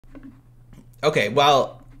Okay,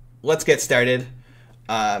 well, let's get started.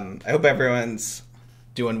 I hope everyone's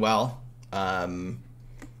doing well. I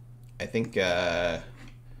think I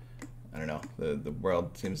don't know. The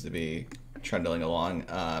world seems to be trundling along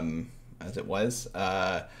as it was.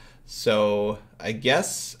 So I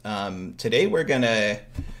guess today we're gonna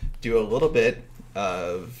do a little bit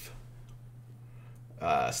of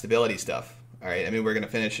stability stuff. All right. I mean, we're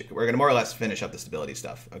gonna more or less finish up the stability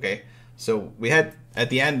stuff. Okay. So we had at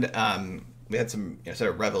the end we had some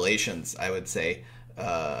sort of revelations, I would say,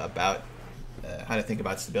 about how to think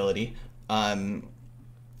about stability. So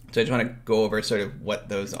I just want to go over sort of what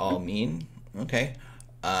those all mean. Okay.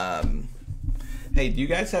 Hey, do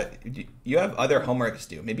you have other homeworks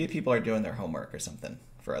due? Maybe people are doing their homework or something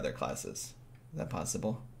for other classes. Is that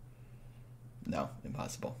possible? No,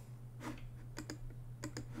 impossible.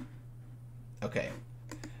 Okay.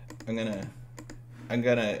 I'm gonna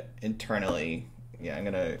internally, I'm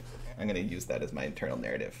gonna use that as my internal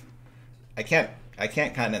narrative. I can't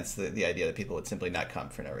condense the idea that people would simply not come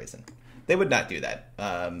for no reason. They would not do that.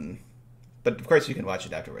 But of course you can watch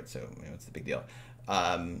it afterwards, so it's the big deal.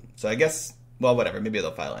 So I guess, well, whatever, maybe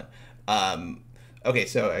they'll file in. Okay,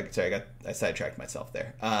 so I sidetracked myself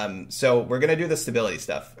there. So we're gonna do the stability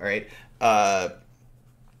stuff, all right?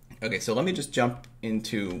 Okay, so let me just jump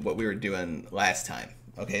into what we were doing last time.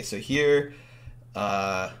 Okay, so here,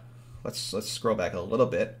 let's scroll back a little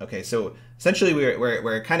bit. Okay, so essentially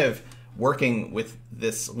we're kind of working with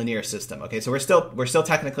this linear system. Okay, so we're still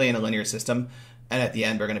technically in a linear system, and at the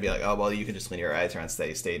end we're going to be like, oh well, you can just linearize around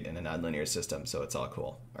steady state in a nonlinear system, so it's all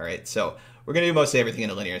cool. All right, so we're going to do mostly everything in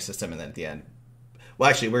a linear system, and then at the end, well,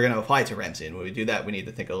 actually, we're going to apply it to Ramsey, and when we do that, we need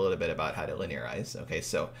to think a little bit about how to linearize. Okay,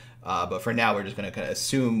 so but for now, we're just going to kind of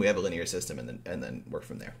assume we have a linear system and then work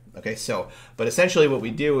from there. Okay, so but essentially, what we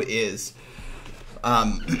do is,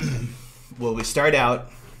 well, we start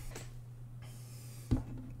out.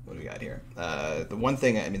 What do we got here? The one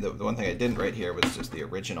thing I didn't write here was just the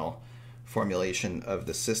original formulation of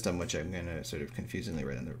the system, which I'm going to sort of confusingly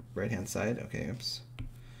write on the right-hand side. Okay, oops.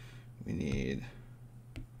 We need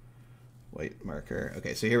white marker.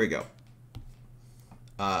 Okay, so here we go.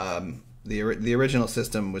 The original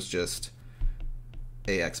system was just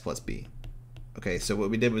ax plus b. Okay, so what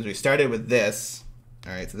we did was we started with this.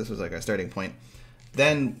 All right, so this was like our starting point.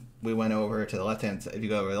 Then we went over to the left-hand side. If you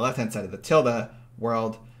go over to the left-hand side of the tilde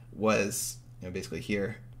world, was basically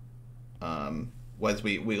here, was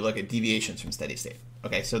we look at deviations from steady state.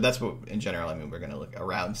 Okay, so that's what, in general, I mean, we're going to look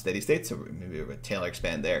around steady state, so maybe we're going to Taylor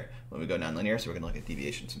expand there when we go nonlinear, so we're going to look at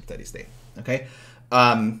deviations from steady state. Okay,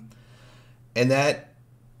 and that,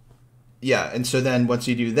 yeah, and so then once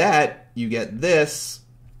you do that, you get this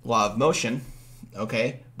law of motion,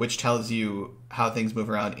 okay, which tells you how things move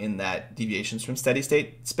around in that deviations from steady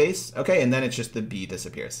state space, okay, and then it's just the B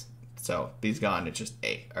disappears. So B's gone, it's just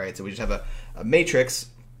A. All right, so we just have a matrix,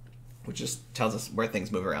 which just tells us where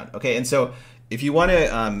things move around. Okay, and so if you want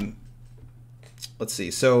to, let's see.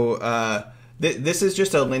 So this is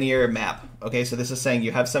just a linear map. Okay, so this is saying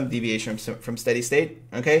you have some deviation from steady state.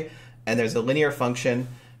 Okay, and there's a linear function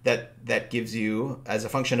that gives you, as a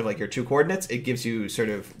function of like your two coordinates, it gives you sort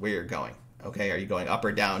of where you're going. Okay, are you going up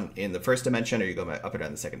or down in the first dimension, or are you going up or down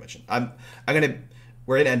in the second dimension?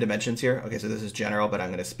 We're in n dimensions here. Okay, so this is general, but I'm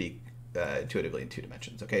gonna speak intuitively in two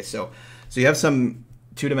dimensions. Okay, so you have some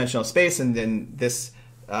two-dimensional space, and then this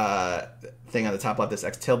thing on the top left, this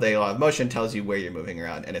x tilde law of motion, tells you where you're moving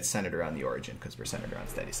around, and it's centered around the origin because we're centered around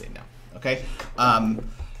steady state now. Okay, and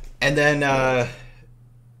then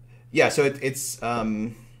yeah, so it's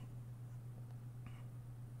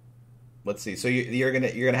let's see. So you're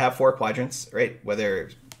gonna have four quadrants, right? Whether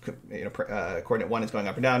coordinate 1 is going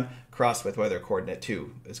up or down, crossed with whether coordinate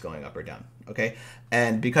 2 is going up or down. Okay,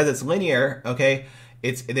 and because it's linear, okay,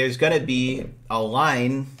 there's going to be a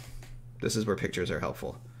line. This is where pictures are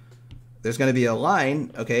helpful. There's going to be a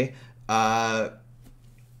line. Okay, let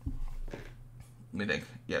me think.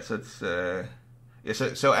 Yeah, so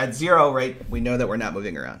it's so at 0, right? We know that we're not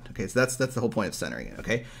moving around. Okay, so that's the whole point of centering it.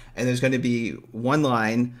 Okay, and there's going to be one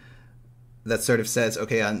line that sort of says,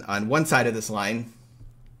 okay, on one side of this line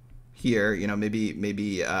here,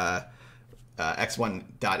 maybe x1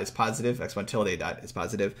 dot is positive, x1 tilde dot is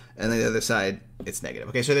positive, and then the other side it's negative.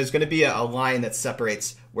 Okay, so there's going to be a line that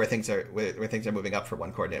separates where things are moving up for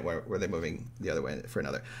one coordinate, where they're moving the other way for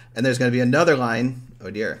another. And there's going to be another line. Oh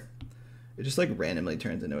dear, it just like randomly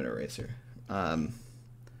turns into an eraser.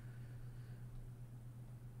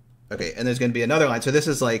 Okay, and there's going to be another line. So this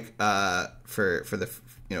is like for the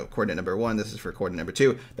coordinate number 1. This is for coordinate number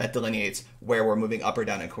 2. That delineates where we're moving up or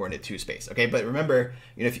down in coordinate 2 space. Okay, but remember,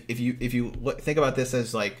 if you think about this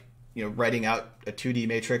as like writing out a 2D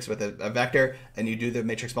matrix with a vector, and you do the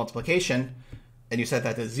matrix multiplication, and you set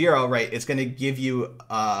that to 0, right? It's going to give you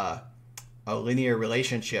a linear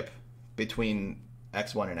relationship between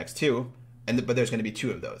x1 and x2, but there's going to be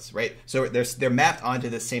 2 of those, right? So they're mapped onto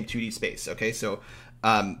the same 2D space. Okay, so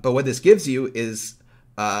but what this gives you is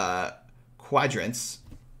quadrants,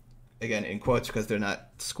 again in quotes because they're not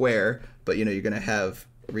square, but you're going to have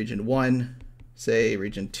region 1, say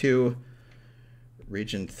region 2,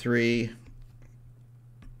 region 3,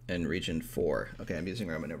 and region 4. Okay, I'm using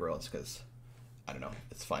Roman numerals because I don't know,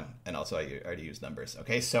 it's fun, and also I already use numbers.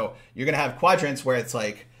 Okay, so you're gonna have quadrants where it's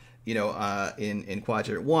like, in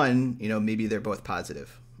quadrant 1, maybe they're both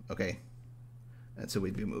positive. Okay, and so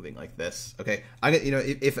we'd be moving like this. Okay,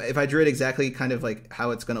 if I drew it exactly kind of like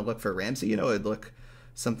how it's gonna look for Ramsey, it'd look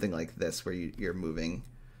something like this, where you're moving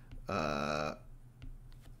sort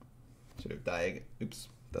of diagonal. Oops,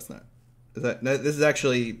 that's not. No, this is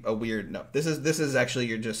actually a weird. No, this is actually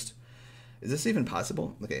you're just. Is this even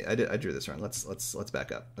possible? Okay, I drew this wrong. Let's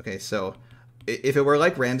back up. Okay, so if it were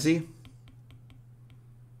like Ramsey,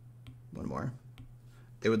 one more,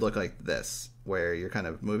 it would look like this, where you're kind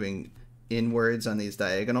of moving inwards on these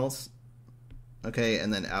diagonals, okay,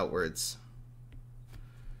 and then outwards.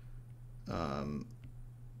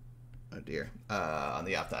 Oh dear, on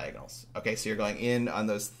the off diagonals. Okay, so you're going in on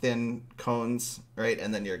those thin cones, right,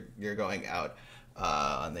 and then you're going out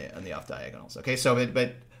on the off diagonals. Okay, so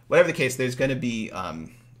but whatever the case, there's going to be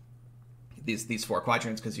these 4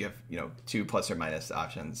 quadrants because you have 2 plus or minus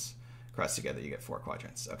options crossed together. You get 4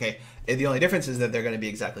 quadrants. Okay, and the only difference is that they're going to be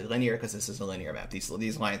exactly linear because this is a linear map. These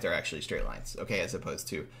lines are actually straight lines. Okay, as opposed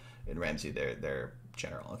to in Ramsey they're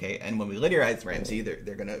general. Okay, and when we linearize Ramsey,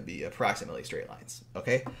 they're going to be approximately straight lines.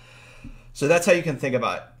 Okay, so that's how you can think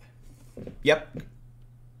about. Yep.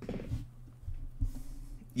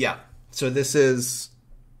 Yeah. So this is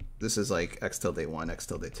like x tilde 1, x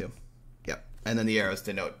tilde 2. Yep. And then the arrows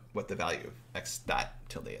denote what the value of x dot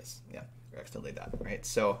tilde is. Yeah. Or x tilde dot, right?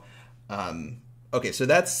 So, okay, so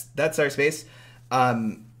that's our space.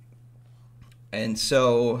 And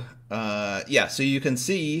so, yeah, so you can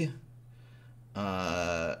see,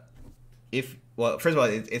 well, first of all,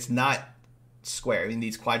 it's not square. I mean,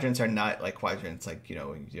 these quadrants are not like quadrants like, you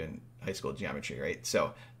do in high school geometry, right?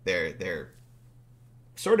 So they're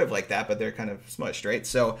sort of like that, but they're kind of smushed, right?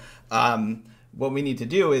 So what we need to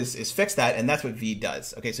do is fix that, and that's what V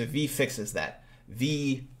does. Okay, so V fixes that.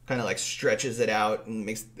 V kind of like stretches it out and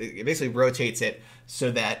it basically rotates it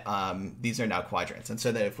so that these are now quadrants. And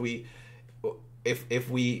so that if we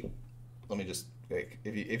let me just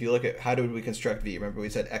if you look at how did we construct V, remember we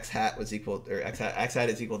said x hat was equal, or x hat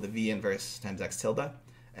is equal to V inverse times x tilde,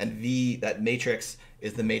 and V, that matrix,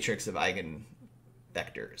 is the matrix of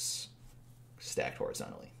eigenvectors stacked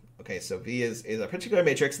horizontally. Okay, so V is a particular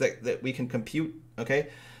matrix that we can compute, okay,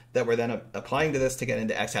 that we're then applying to this to get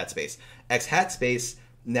into x hat space. X hat space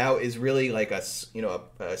now is really like a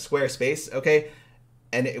square space, okay?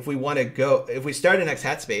 And if we start in x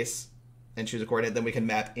hat space and choose a coordinate, then we can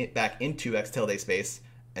map it back into x tilde space,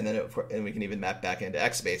 and then we can even map back into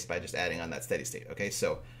x space by just adding on that steady state, okay?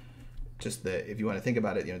 So just if you want to think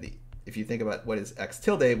about it, if you think about what is x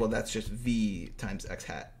tilde, well, that's just V times x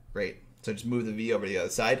hat, right? So just move the V over to the other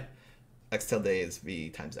side. X tilde is V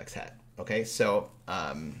times x hat. Okay, so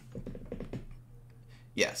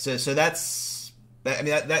yeah, so that's, I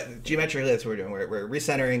mean, that geometrically that's what we're doing. We're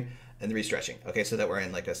recentering and restretching. Okay, so that we're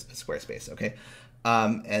in like a square space. Okay,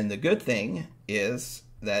 and the good thing is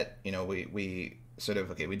that we sort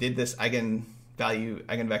of, okay, we did this eigenvalue,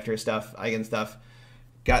 eigenvector stuff, eigen stuff,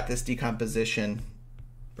 got this decomposition,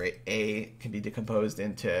 right? A can be decomposed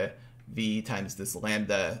into V times this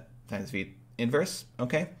lambda times V inverse,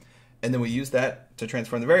 okay? And then we use that to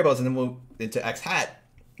transform the variables, and then we'll into x hat,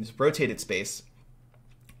 this rotated space,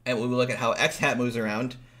 and we will look at how x hat moves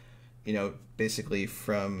around, basically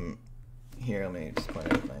from here. Let me just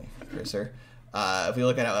point out my cursor. If we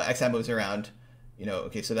look at how x hat moves around,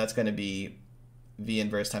 okay, so that's going to be V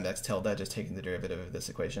inverse times x tilde, just taking the derivative of this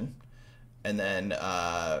equation. And then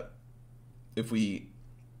if we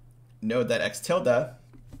know that x tilde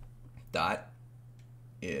dot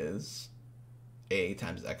is A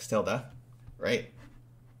times x tilde, right?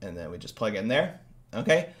 And then we just plug in there,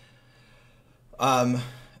 okay? And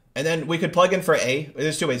then we could plug in for A.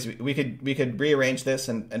 There's 2 ways. We could rearrange this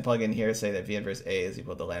and plug in here, say that V inverse A is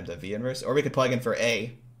equal to lambda V inverse, or we could plug in for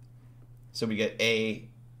A. So we get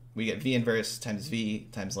V inverse times V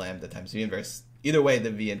times lambda times V inverse. Either way,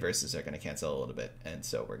 the V inverses are going to cancel a little bit, and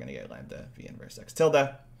so we're going to get lambda V inverse x tilde.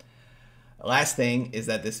 The last thing is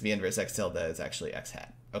that this V inverse x tilde is actually x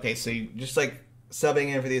hat. Okay, so you just like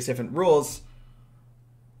subbing in for these different rules,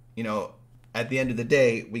 you know, at the end of the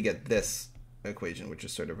day, we get this equation, which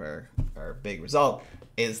is sort of our big result,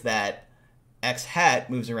 is that x hat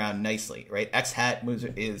moves around nicely, right? X hat moves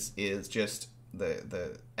is just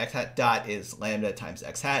the x hat dot is lambda times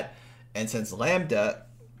x hat, and since lambda,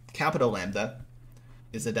 capital lambda,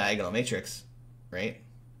 is a diagonal matrix, right?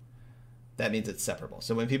 That means it's separable.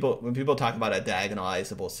 So when people talk about a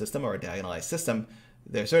diagonalizable system or a diagonalized system,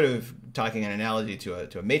 they're sort of talking an analogy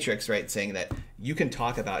to a matrix, right? Saying that you can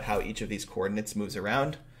talk about how each of these coordinates moves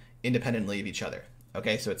around independently of each other.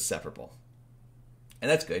 Okay, so it's separable. And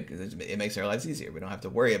that's good because it makes our lives easier. We don't have to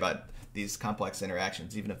worry about these complex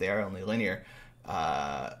interactions, even if they are only linear,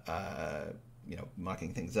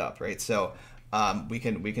 mucking things up, right? So we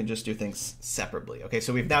can just do things separately. Okay,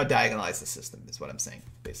 so we've now diagonalized the system, is what I'm saying,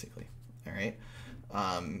 basically. All right.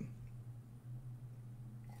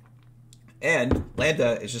 And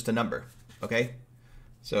lambda is just a number. Okay.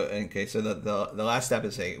 So the last step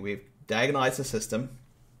is we've diagonalized the system.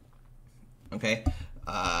 Okay.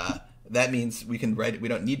 That means we can write it. We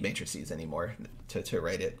don't need matrices anymore to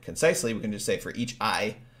write it concisely. We can just say for each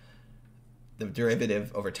I, the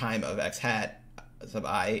derivative over time of x hat sub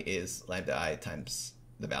I is lambda I times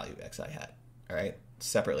the value xi hat. All right.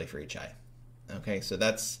 Separately for each I. Okay. So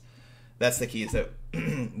that's the key, is that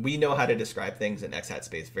we know how to describe things in x hat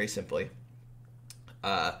space very simply.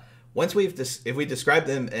 Once if we describe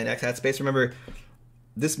them in x hat space, remember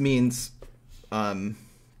this means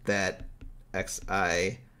that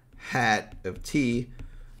xi hat of t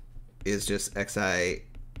is just xi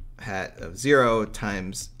hat of 0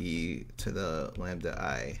 times e to the lambda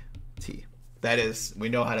I t. That is, we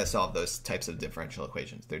know how to solve those types of differential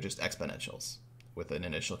equations. They're just exponentials with an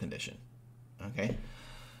initial condition. Okay.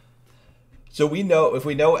 So we know, if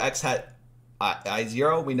we know x hat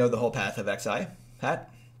I0, we know the whole path of xi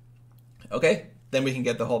hat. Okay, then we can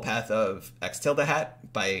get the whole path of x tilde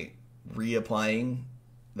hat by reapplying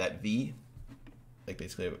that v, like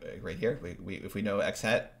basically right here. If we know x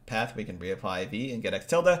hat path, we can reapply v and get x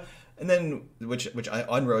tilde, and then which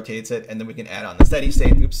unrotates it, and then we can add on the steady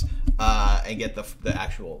state, and get the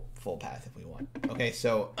actual full path if we want. Okay,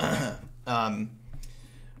 so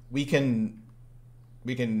we can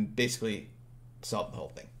basically solve the whole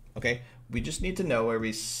thing. Okay, we just need to know where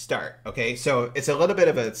we start. Okay, so it's a little bit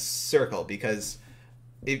of a circle, because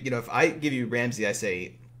if I give you Ramsey, I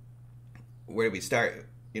say, where do we start?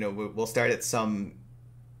 We'll start at some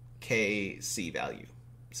kc value,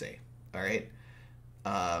 say. All right,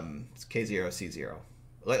 it's k0 c0.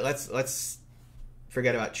 Let's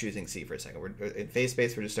forget about choosing c for a second. We're in phase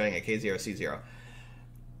space. We're just starting at k0 c0,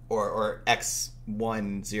 or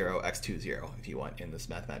x1 0 x2 0 if you want in this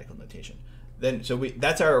mathematical notation. Then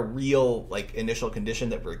that's our real initial condition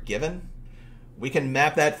that we're given. We can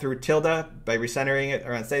map that through tilde by recentering it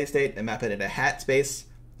around steady state and map it into hat space,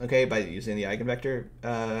 okay, by using the eigenvector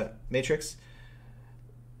matrix.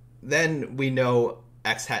 Then we know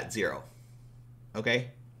x hat 0,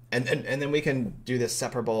 okay, and then we can do this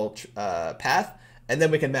separable path, and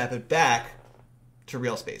then we can map it back to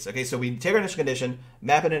real space. Okay, so we take our initial condition,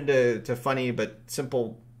 map it into funny but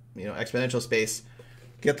simple, exponential space,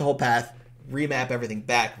 get the whole path, remap everything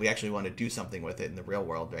back. We actually want to do something with it in the real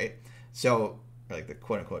world, right? So, like the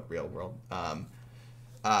quote-unquote real world.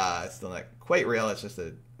 It's still not quite real. It's just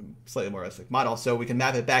a slightly more realistic model. So we can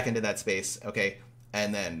map it back into that space, okay,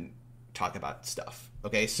 and then talk about stuff.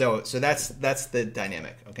 Okay, so that's the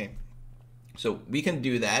dynamic. Okay, so we can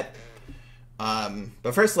do that.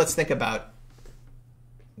 But first, let's think about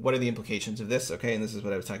what are the implications of this. Okay, and this is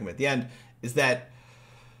what I was talking about at the end. Is that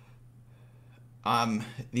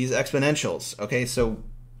these exponentials. Okay, so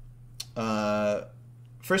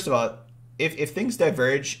first of all, if things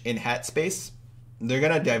diverge in hat space, they're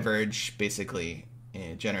going to diverge basically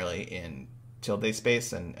generally in tilde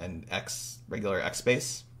space and regular x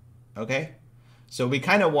space. Okay, so we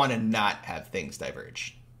kind of want to not have things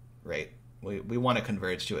diverge, right? We want to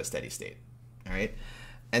converge to a steady state. All right,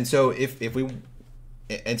 and so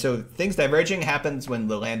so things diverging happens when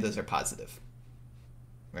the lambdas are positive,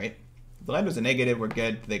 right? If the lambdas are negative, we're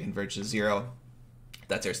good. They converge to 0.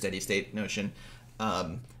 That's our steady state notion.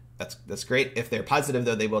 That's great. If they're positive,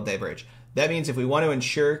 though, they will diverge. That means if we want to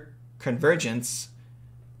ensure convergence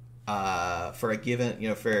for a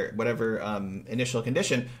given, for whatever initial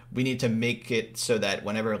condition, we need to make it so that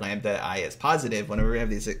whenever lambda I is positive, whenever we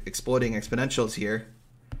have these exploding exponentials here,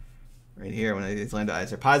 right here, when these lambda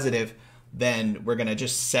i's are positive, then we're going to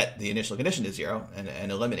just set the initial condition to 0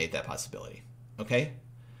 and eliminate that possibility. Okay?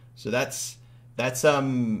 So that's it's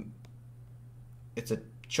a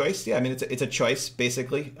choice. Yeah, I mean it's a choice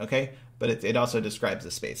basically. Okay, but it also describes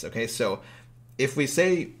the space. Okay, so if we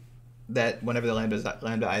say that whenever the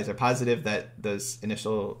lambda i's are positive, that those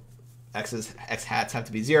initial x hats have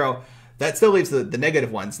to be 0. That still leaves the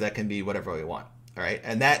negative ones that can be whatever we want. All right,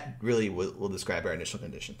 and that really will describe our initial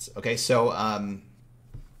conditions. Okay, so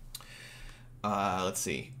let's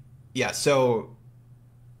see. Yeah, so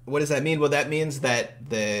what does that mean? Well, that means that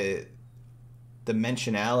the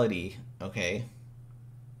dimensionality, okay,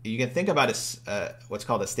 you can think about what's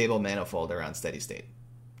called a stable manifold around steady state.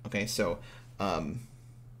 Okay, so I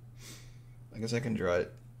guess I can draw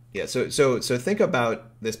it. Yeah, so think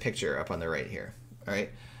about this picture up on the right here. All right,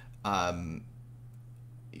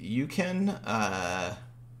 you can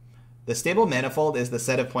the stable manifold is the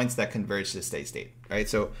set of points that converge to steady state. Right,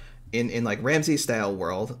 so in like Ramsey style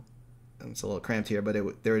world, it's a little cramped here, but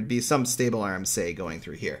there would be some stable arm, say, going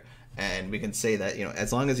through here, and we can say that, you know,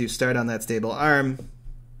 as long as you start on that stable arm,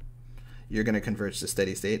 you're going to converge to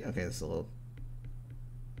steady state. Okay, this is a little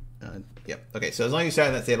yep. Okay, so as long as you start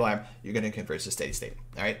on that stable arm, you're going to converge to steady state.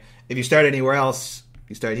 All right. If you start anywhere else,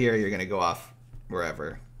 you start here, you're going to go off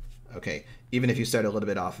wherever. Okay. Even if you start a little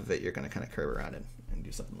bit off of it, you're going to kind of curve around and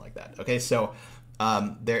do something like that. Okay. So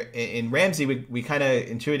there in Ramsey, we kind of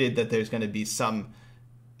intuited that there's going to be some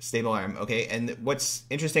stable arm. Okay. And what's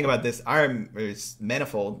interesting about this arm, or this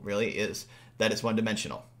manifold, really, is that it's one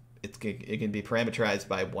dimensional. It can be parameterized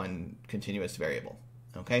by one continuous variable.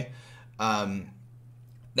 Okay.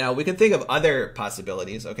 Now, we can think of other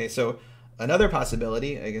possibilities. Okay, so another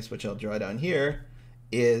possibility, I guess, which I'll draw down here,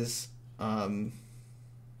 is okay,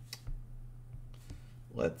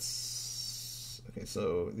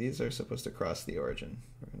 so these are supposed to cross the origin.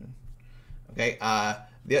 Okay,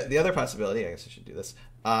 the other possibility, I guess I should do this,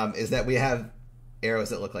 is that we have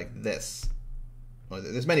arrows that look like this. Well,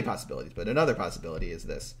 there's many possibilities, but another possibility is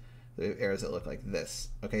this. The arrows that look like this.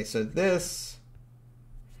 Okay, so this...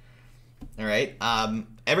 All right.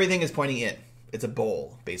 Everything is pointing in. It's a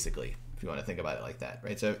bowl, basically, if you want to think about it like that,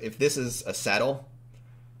 right? So if this is a saddle,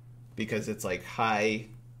 because it's like high,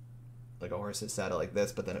 like a horse's saddle like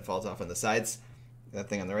this, but then it falls off on the sides, that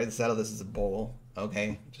thing on the right of the saddle, this is a bowl,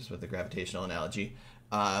 okay, just with the gravitational analogy.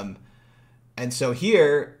 And so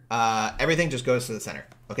here, everything just goes to the center,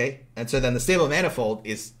 okay? And so then the stable manifold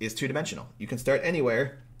is two-dimensional. You can start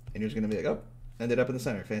anywhere, and you're just going to be like, oh, ended up in the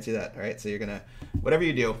center. Fancy that, all right? So you're going to, whatever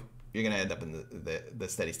you do, you're going to end up in the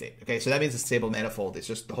steady state. Okay, so that means the stable manifold is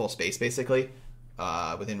just the whole space, basically,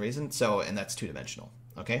 within reason. So, and that's two-dimensional.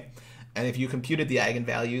 Okay, and if you computed the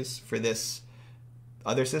eigenvalues for this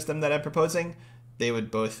other system that I'm proposing, they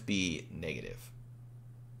would both be negative.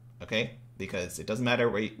 Okay, because it doesn't matter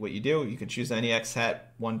what you do. You can choose any x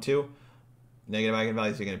hat 1, 2. Negative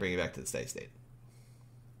eigenvalues are going to bring you back to the steady state.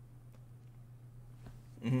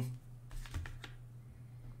 Mm-hmm.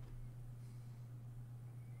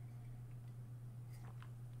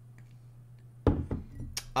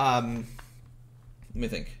 Let me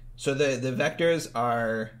think. So the vectors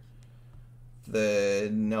are the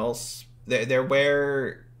nulls. They're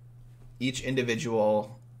where each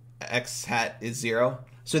individual x hat is 0.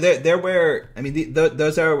 So they're where, I mean,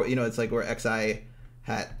 those are, you know, it's like where xi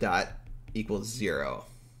hat dot equals 0.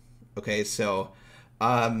 Okay, so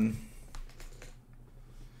let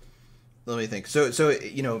me think. So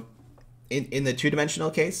you know, in the two-dimensional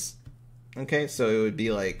case. Okay, so it would be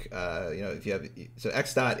like, you know, if you have, so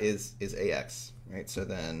x dot is ax, right? So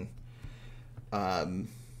then, yeah,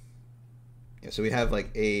 so we have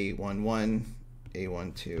like a11,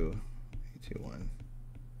 a12, a21.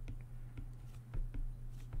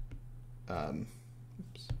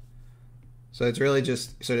 Oops. So it's really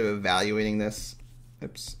just sort of evaluating this.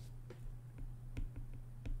 Oops.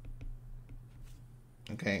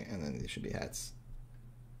 Okay, and then these should be hats.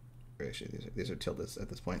 Actually, these are tildes at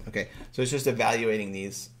this point. Okay, so it's just evaluating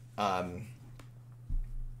these, and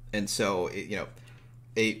so you know,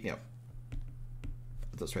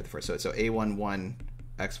 let's write the first. So a11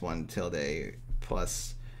 x1 tilde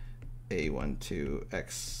plus a12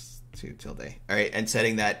 x2 tilde. All right, and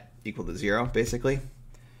setting that equal to 0 basically,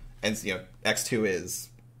 and you know, x2 is,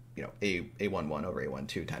 you know, a11 over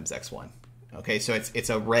a12 times x1. Okay, so it's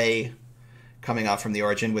a ray coming off from the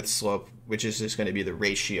origin with slope, which is just going to be the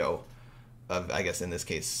ratio of, I guess in this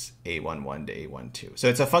case, a11 to a12. So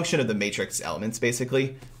it's a function of the matrix elements,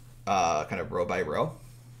 basically, kind of row by row.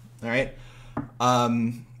 All right.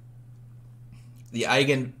 The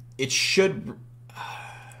eigen, it should,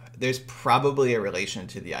 there's probably a relation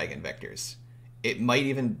to the eigenvectors. It might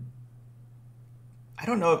even, I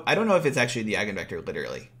don't know if it's actually the eigenvector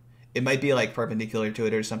literally. It might be like perpendicular to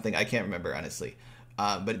it or something. I can't remember, honestly.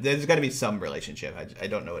 But there's got to be some relationship. I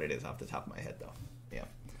don't know what it is off the top of my head, though.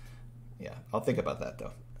 Yeah, I'll think about that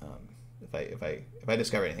though. If I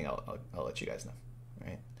discover anything, I'll let you guys know.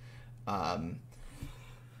 All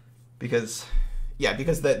Because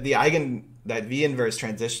that V inverse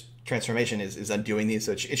transformation is undoing these,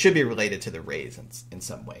 so it should be related to the rays in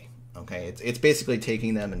some way. Okay, it's basically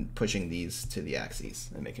taking them and pushing these to the axes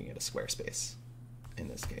and making it a square space in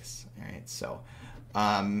this case. All right, so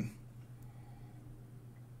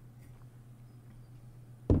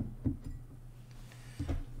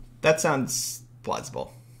that sounds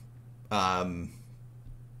plausible.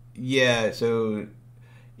 Yeah. So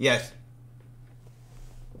yes.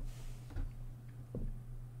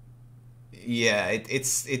 Yeah,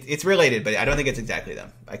 it's related, but I don't think it's exactly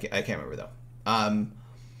them. I can't remember though.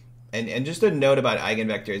 And just a note about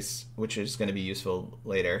eigenvectors, which is going to be useful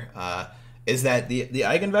later, is that the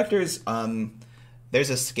eigenvectors, there's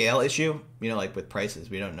a scale issue. Like with prices,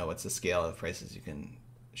 we don't know what's the scale of prices. You can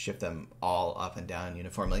shift them all up and down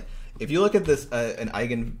uniformly. If you look at this, an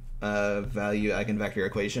eigenvector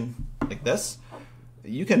equation like this,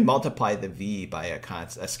 you can multiply the v by a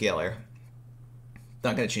scalar.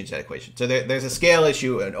 Not going to change that equation. So there's a scale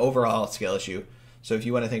issue, an overall scale issue. So if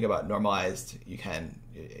you want to think about normalized, you could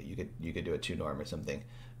do a 2 norm or something,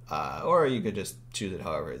 or you could just choose it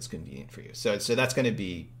however it's convenient for you. So that's going to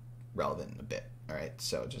be relevant a bit. All right.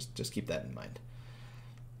 So just keep that in mind.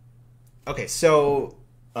 Okay. So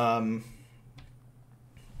all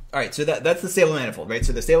right. So that's the stable manifold, right?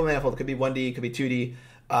 So the stable manifold could be 1D, could be 2D.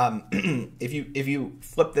 If you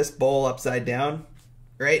flip this bowl upside down,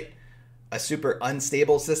 right? A super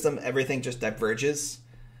unstable system, everything just diverges,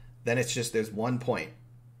 then it's just there's one point.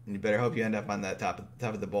 And you better hope you end up on that top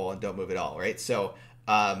of the bowl and don't move at all, right? So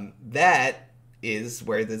that is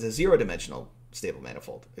where there's a 0-dimensional stable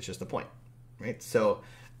manifold. It's just a point, right? So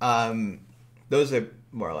those are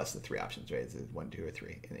more or less the 3 options, right? It's 1, 2, or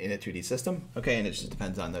 3 in a 2D system, okay? And it just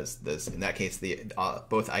depends on those. In that case,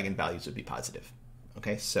 both eigenvalues would be positive,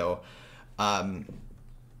 okay? So, all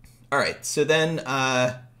right. So then.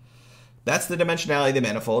 That's the dimensionality of the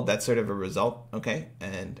manifold. That's sort of a result, okay?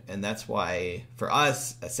 And that's why, for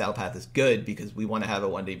us, a saddle path is good because we want to have a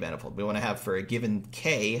 1D manifold. We want to have, for a given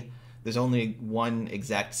k, there's only one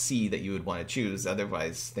exact c that you would want to choose.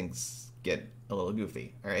 Otherwise, things get a little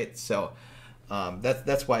goofy, all right? So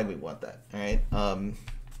that's why we want that, all right?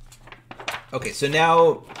 Okay, so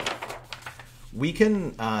now we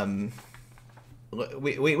can...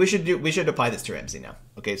 we should apply this to Ramsey now,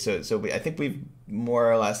 okay? So I think we've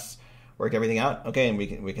more or less work everything out, okay, and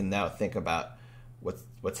we can now think about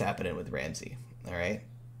what's happening with Ramsey. All right,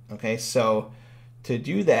 okay. So to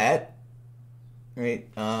do that, right,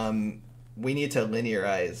 we need to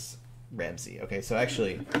linearize Ramsey. Okay, so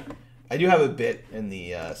actually, I do have a bit in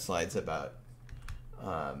the slides about.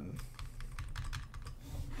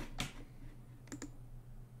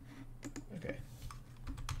 Okay.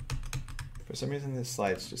 For some reason, the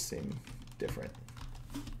slides just seem different.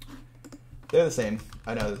 They're the same.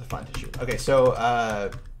 I know there's a font issue. Okay,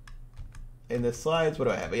 so in the slides, what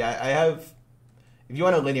do I have? Yeah, I have. If you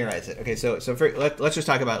want to linearize it, okay. So let's just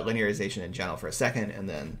talk about linearization in general for a second, and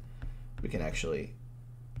then we can actually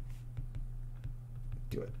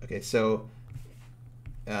do it. Okay, so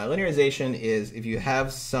linearization is if you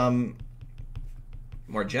have some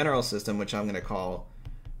more general system, which I'm going to call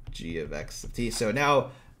g of x of t. So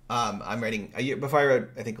now. I'm writing before I wrote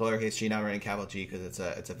I think lowercase g. Now I'm writing capital G because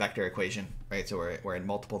it's a vector equation, right? So we're in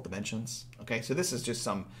multiple dimensions. Okay, so this is just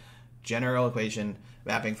some general equation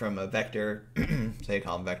mapping from a vector, say a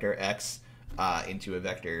column vector x, into a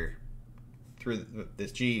vector through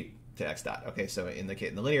this g to x dot. Okay, so in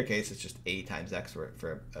the linear case, it's just a times x for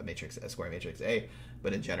a square matrix A,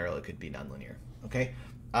 but in general it could be nonlinear. Okay,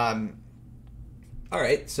 all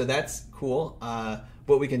right, so that's cool.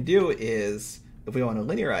 What we can do is. If we want to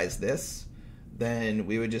linearize this, then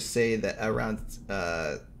we would just say that around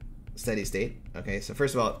steady state. Okay, so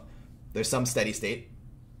first of all, there's some steady state.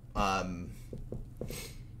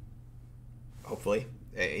 Hopefully,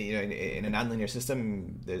 in a nonlinear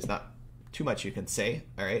system, there's not too much you can say.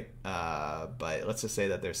 All right, but let's just say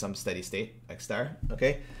that there's some steady state x star.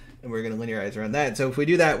 Okay, and we're going to linearize around that. So if we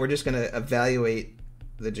do that, we're just going to evaluate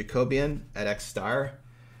the Jacobian at x star.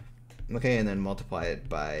 Okay, and then multiply it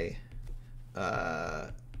by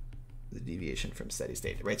the deviation from steady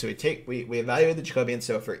state, right? So we evaluate the Jacobian.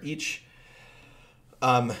 So for each,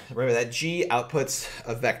 remember that G outputs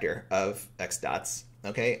a vector of x dots,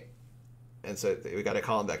 okay? And so we got a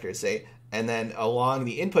column vector, say, and then along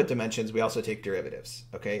the input dimensions, we also take derivatives,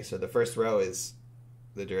 okay? So the first row is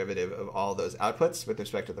the derivative of all those outputs with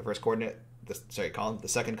respect to the first coordinate, column. The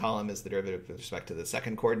second column is the derivative with respect to the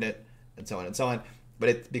second coordinate, and so on and so on.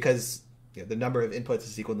 But because the number of inputs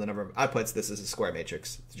is equal to the number of outputs, this is a square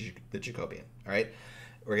matrix, the Jacobian. All right,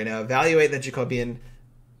 we're going to evaluate the Jacobian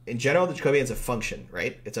in general, the Jacobian is a function,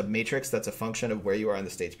 right? It's a matrix that's a function of where you are in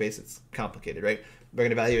the state space. It's complicated, right? We're going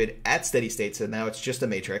to evaluate it at steady state, so now it's just a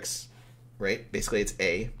matrix, right? Basically, it's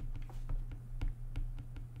A.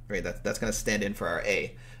 Right, that's going to stand in for our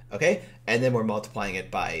A, okay? And then we're multiplying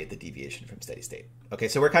it by the deviation from steady state. Okay,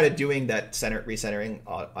 so we're kind of doing that recentering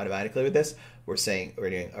automatically with this. We're saying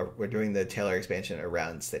we're doing the Taylor expansion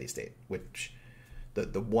around steady state, which the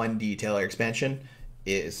 1D Taylor expansion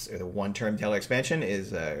is, or the one-term Taylor expansion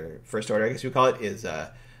is first order, I guess we call it, is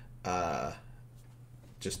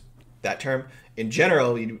just that term. In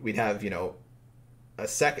general, we'd have, a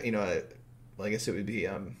second, well, I guess it would be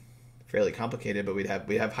fairly complicated, but we'd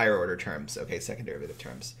have higher order terms, okay, second derivative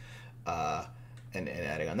terms, and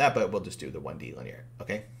adding on that, but we'll just do the 1D linear,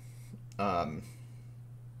 okay?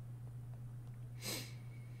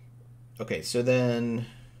 Okay, so then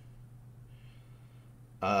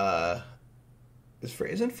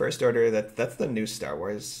isn't first order that's the new Star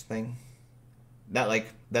Wars thing? Not like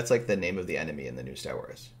that's like the name of the enemy in the new Star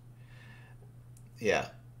Wars. Yeah,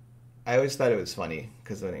 I always thought it was funny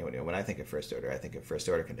because when I think of first order, I think of first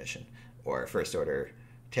order condition or first order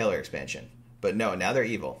Taylor expansion. But no, now they're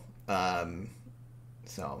evil.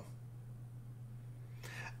 So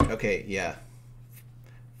okay, yeah.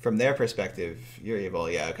 From their perspective, you're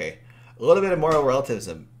evil. Yeah, okay. A little bit of moral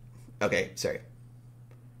relativism. Okay, sorry.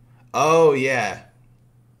 Oh yeah,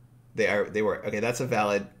 they were. Okay, that is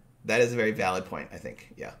a very valid point, I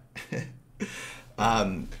think. Yeah.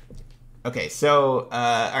 Okay, so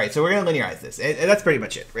all right, so we're gonna linearize this, and that's pretty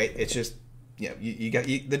much it, right? It's just you got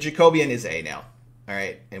the Jacobian is A now, all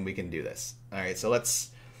right, and we can do this. All right, so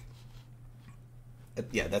let's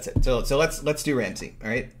that's it. So let's do Ramsey, all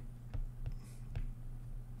right.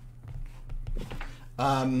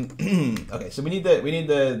 Okay, so we need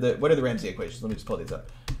the what are the Ramsey equations? Let me just pull these up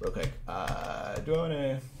real quick. Do I want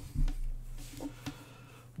to?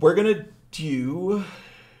 We're gonna do.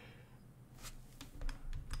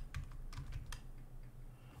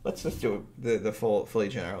 Let's just do the fully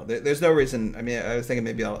general. There's no reason. I mean, I was thinking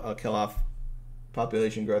maybe I'll kill off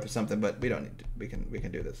population growth or something, but we don't need to. We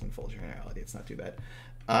can do this in full generality. It's not too bad.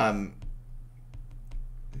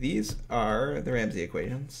 These are the Ramsey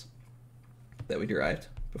equations that we derived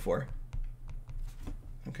before.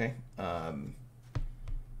 Okay. Let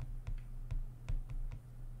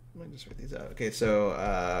me just write these out. Okay, so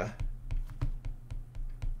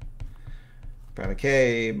prime of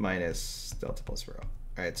k minus delta plus rho.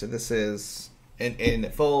 All right, so this is in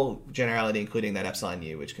full generality, including that epsilon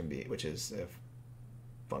u, which is a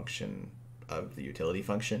function of the utility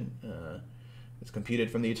function. It's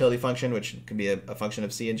computed from the utility function, which can be a function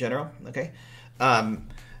of c in general. Okay,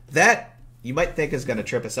 that you might think is going to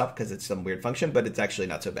trip us up because it's some weird function, but it's actually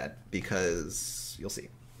not so bad because you'll see.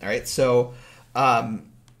 All right, so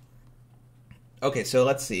okay, so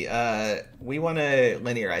let's see. We want to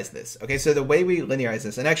linearize this. Okay, so the way we linearize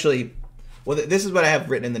this, and actually, well, this is what I have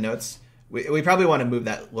written in the notes. We probably want to move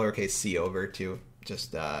that lowercase c over too,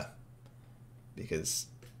 just because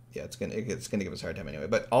yeah, it's gonna give us a hard time anyway.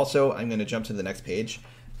 But also, I'm gonna jump to the next page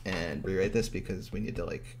and rewrite this because we need to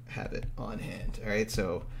like have it on hand. All right,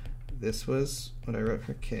 so this was what I wrote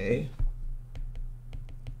for k.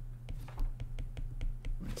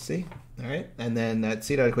 Let's see. All right, and then that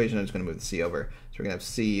c dot equation, I'm just going to move the c over. So we're going to have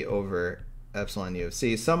c over epsilon u of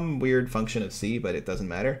c, some weird function of c, but it doesn't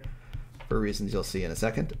matter for reasons you'll see in a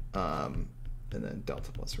second. And then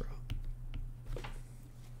delta plus rho.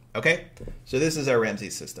 Okay, so this is our Ramsey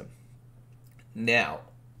system. Now,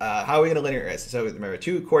 how are we going to linearize? So remember,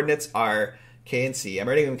 two coordinates are k and c. I'm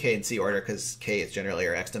writing them k and c order because k is generally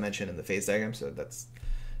our x dimension in the phase diagram. So that's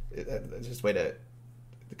just way to,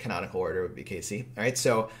 the canonical order would be kc. All right,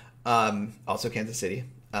 so also Kansas City.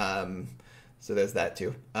 So there's that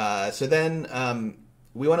too. So then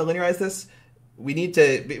we want to linearize this. We need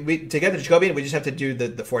to get the Jacobian, we just have to do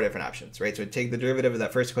the four different options, right? So we take the derivative of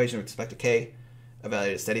that first equation with respect to k,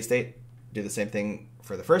 evaluate at steady state, do the same thing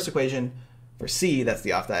for the first equation. For c, that's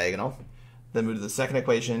the off diagonal. Then move to the second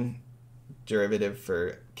equation, derivative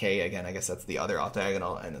for k, again, I guess that's the other off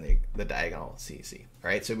diagonal, and then the diagonal c. All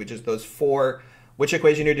right, so we just those four, which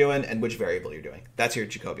equation you're doing and which variable you're doing. That's your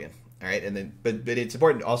Jacobian. All right, and then but it's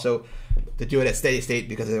important also to do it at steady state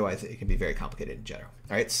because otherwise it can be very complicated in general.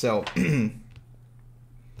 All right, so the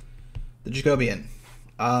Jacobian.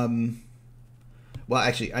 Well,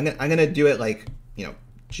 actually, I'm gonna do it like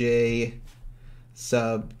j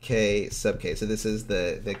sub k sub k. So this is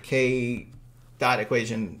the k dot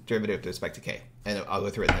equation derivative with respect to k, and I'll go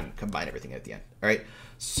through it and then combine everything at the end. All right,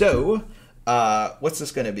 so what's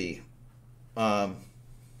this gonna be?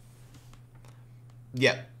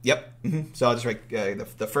 Yep. Mm-hmm. So I'll just write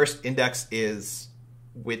the first index is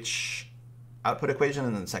which output equation,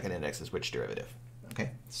 and then the second index is which derivative.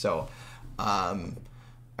 Okay, so all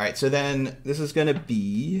right, so then this is going to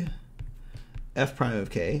be f prime of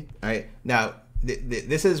k. All right, now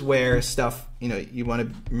this is where stuff, you want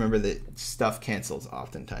to remember that stuff cancels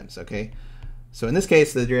oftentimes. Okay, so in this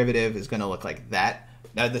case, the derivative is going to look like that.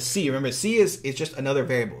 Now the c, remember, c is just another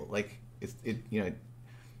variable. Like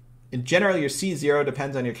in general, your c0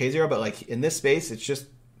 depends on your k0, but like in this space,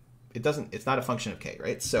 it's not a function of k,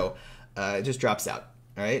 right? So it just drops out.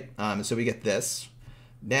 All right, so we get this.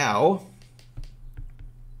 Now,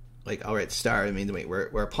 like, I'll write star. I mean, wait,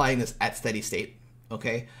 we're applying this at steady state.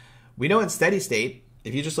 Okay, we know in steady state,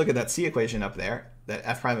 if you just look at that c equation up there, that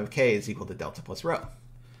f prime of k is equal to delta plus rho.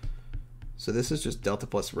 So this is just delta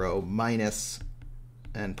plus rho minus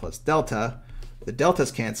n plus delta. The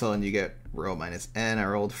deltas cancel, and you get rho minus n,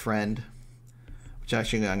 our old friend, which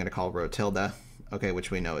actually I'm going to call rho tilde. Okay,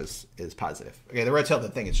 which we know is positive. Okay, the rho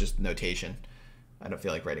tilde thing is just notation. I don't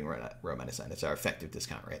feel like writing rho minus n. It's our effective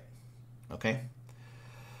discount rate. Okay.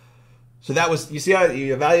 So that was, you see how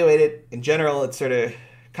you evaluate it. In general, it's sort of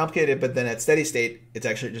complicated, but then at steady state, it's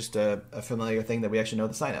actually just a familiar thing that we actually know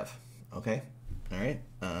the sign of. Okay. All right.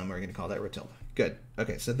 We're going to call that rho tilde. Good.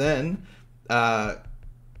 Okay. So then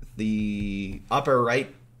the upper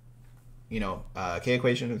right, k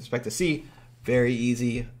equation with respect to c, very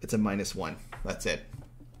easy. It's a -1. That's it.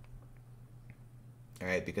 All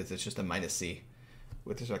right, because it's just a minus c.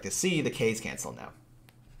 With respect to c, the k's cancel now.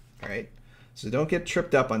 All right, so don't get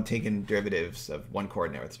tripped up on taking derivatives of one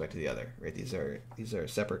coordinate with respect to the other. Right, these are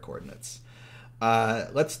separate coordinates.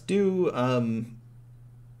 Let's do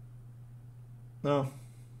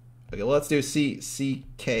let's do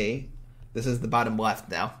ck. This is the bottom left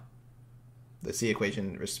now. The c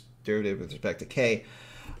equation derivative with respect to k.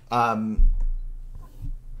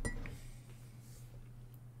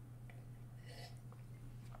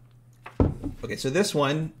 Okay, so this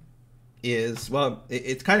one is, well,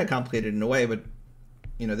 it's kind of complicated in a way, but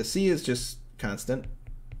the c is just constant.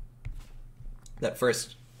 That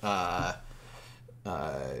first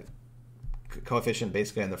coefficient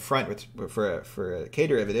basically on the front for a k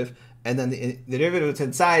derivative, and then the derivative that's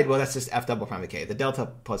inside, well, that's just f double prime of k. The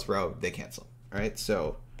delta plus rho, they cancel. All right,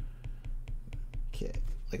 so okay,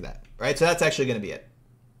 like that. All right, so that's actually going to be it.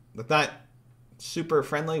 It's not super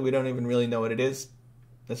friendly. We don't even really know what it is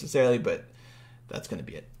necessarily, but that's going to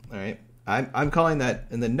be it. All right, I'm calling that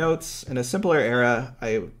in the notes in a simpler era.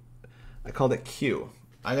 I called it Q.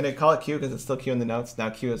 I'm going to call it Q because it's still Q in the notes. Now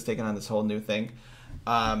Q has taken on this whole new thing.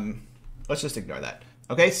 Let's just ignore that.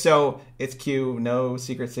 Okay, so it's Q, no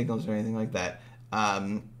secret signals or anything like that.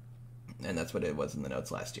 And that's what it was in the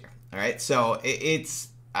notes last year. All right, so it's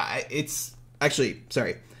actually,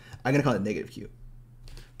 sorry, I'm going to call it negative Q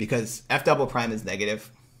because f double prime is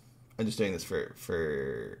negative. I'm just doing this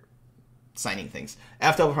for signing things.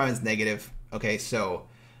 F double prime is negative. Okay, so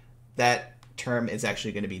that term is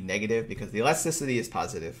actually going to be negative because the elasticity is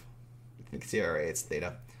positive. You can see already it's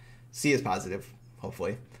theta. C is positive,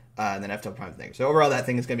 hopefully. And then f double prime is negative. So overall, that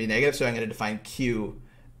thing is going to be negative. So I'm going to define Q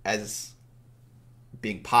as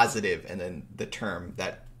being positive, and then the term,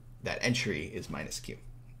 that entry is minus Q.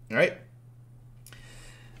 All right?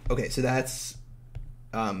 Okay, so that's...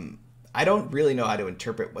 I don't really know how to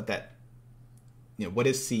interpret what that... what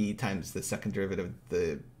is C times the second derivative of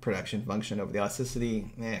the production function over the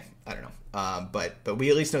elasticity? I don't know. But we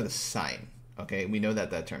at least know the sign. Okay, we know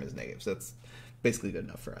that term is negative. So that's basically good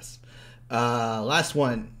enough for us. Last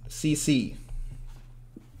one, CC.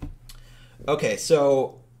 Okay,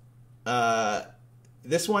 so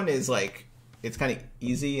this one is like, it's kind of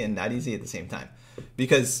easy and not easy at the same time.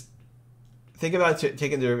 Because think about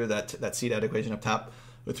taking the derivative of that C dot equation up top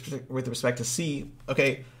with respect to C.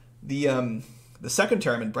 Okay, the second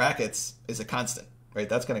term in brackets is a constant, right?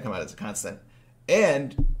 That's going to come out as a constant.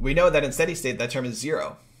 And we know that in steady state, that term is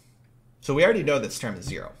 0. So we already know this term is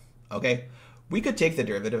 0, okay? We could take the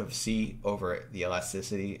derivative of C over the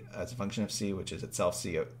elasticity as a function of C, which is itself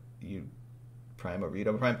C u prime over u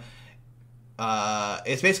double prime.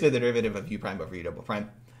 It's basically the derivative of u prime over u double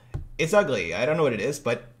prime. It's ugly. I don't know what it is,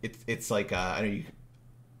 but it's like, I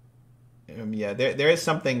don't know. Yeah, there is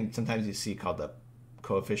something sometimes you see called the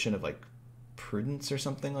coefficient of like prudence or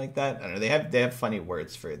something like that. I don't know. They have funny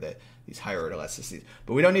words for these higher order elasticities,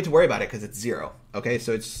 but we don't need to worry about it because it's 0. Okay,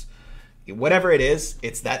 so it's whatever it is,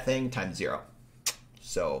 it's that thing times 0.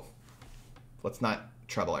 So let's not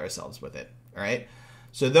trouble ourselves with it. All right.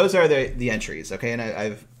 So those are the entries. Okay,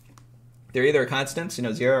 and they're either constants,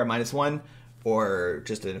 0 or -1, or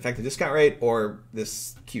just an effective discount rate, or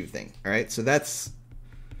this Q thing. All right. So that's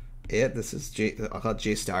it. This is J. I'll call it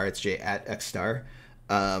J star. It's J at X star.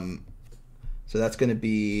 So that's going to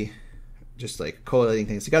be just like collating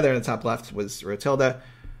things together. In the top left was rho tilde.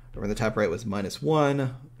 Over in the top right was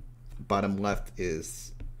 -1. Bottom left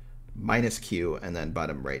is minus q, and then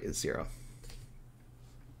bottom right is 0.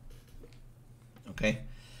 Okay.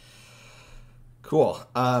 Cool.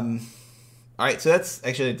 All right, so that's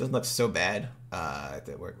actually, it doesn't look so bad.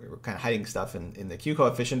 We're kind of hiding stuff in the q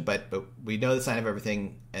coefficient, but we know the sign of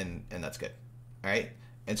everything, and that's good. All right,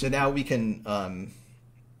 and so now we can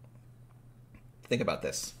think about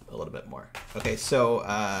this a little bit more. Okay, so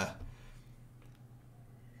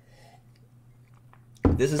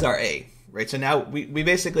this is our A, right? So now we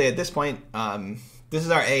basically, at this point, this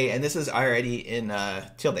is our A, and this is already in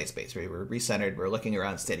tilde space, right? We're recentered, we're looking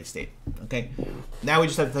around steady state, okay? Now we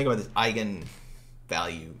just have to think about this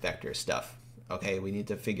eigenvalue vector stuff, okay? We need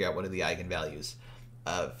to figure out what are the eigenvalues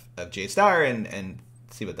of J star and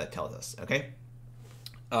see what that tells us, okay?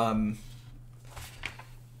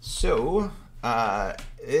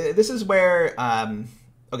 This is where,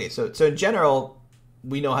 okay, so in general,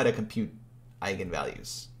 we know how to compute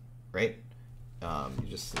eigenvalues, right? You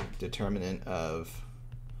just determinant of,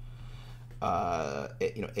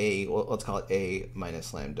 A, well, let's call it A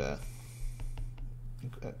minus lambda,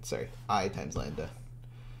 sorry, I times lambda.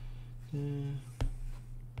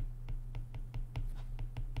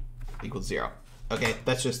 Equals 0. Okay,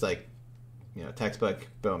 that's just like, textbook,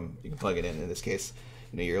 boom, you can plug it in this case.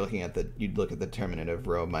 You're looking at you'd look at the determinant of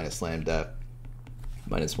rho minus lambda,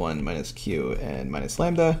 minus 1 minus q, and minus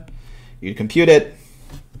lambda. You'd compute it.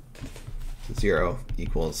 0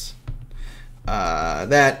 equals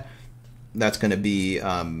that. That's going to be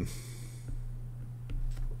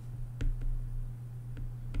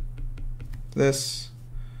this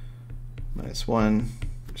minus 1,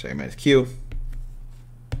 sorry, minus q.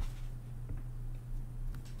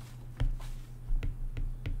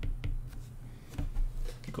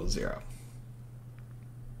 Equals 0.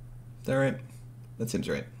 Is that right? That seems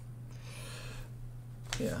right.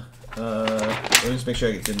 Yeah. Let me just make sure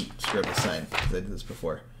I didn't screw up the sign, because I did this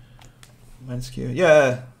before. Minus q.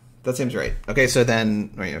 Yeah, that seems right. Okay, so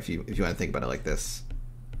then, if you want to think about it like this,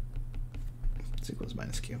 this equals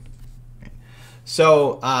minus q. Right.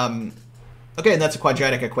 So, okay, and that's a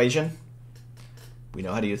quadratic equation. We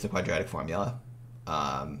know how to use the quadratic formula.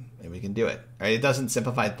 And we can do it. Right? It doesn't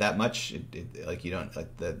simplify it that much. Like you don't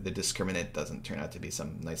like the discriminant doesn't turn out to be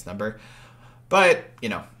some nice number, but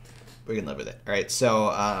we can live with it. All right.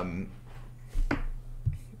 So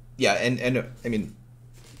yeah, and I mean,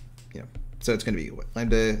 so it's going to be what,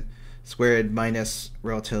 lambda squared minus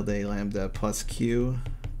rho tilde lambda plus q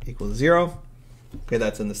equals 0. Okay,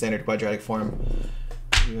 that's in the standard quadratic form.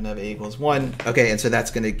 You can have a equals 1. Okay, and so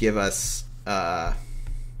that's going to give us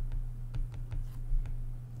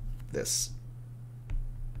this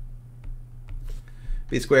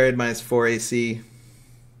b squared minus 4ac.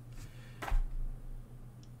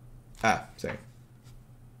 Sorry.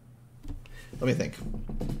 Let me think.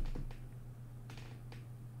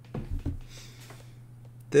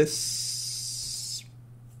 This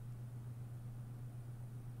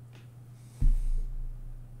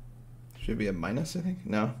should be a minus, I think.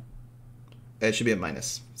 No, it should be a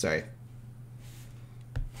minus. Sorry.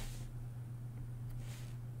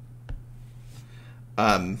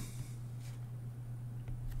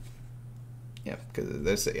 Yeah, because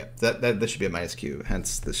there's that should be a minus q.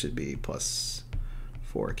 Hence, this should be plus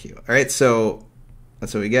 4q. All right, so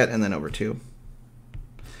that's what we get, and then over 2.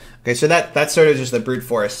 Okay, so that's sort of just the brute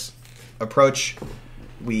force approach.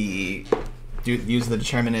 We use the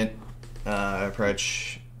determinant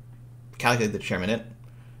approach, calculate the determinant,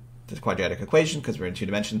 the quadratic equation, because we're in 2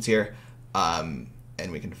 dimensions here, and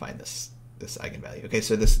we can find this eigenvalue. Okay,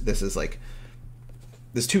 so this is like,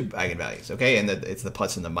 there's 2 eigenvalues, okay, and it's the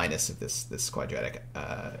plus and the minus of this quadratic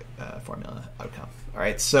formula outcome. All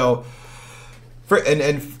right, so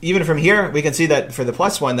and even from here, we can see that for the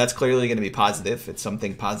plus one, that's clearly going to be positive. It's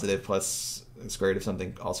something positive plus the square root of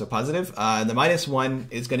something also positive. And the minus one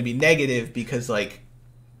is going to be negative because, like,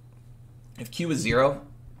 if q is 0,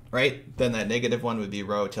 right, then that negative one would be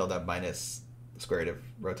rho tilde minus the square root of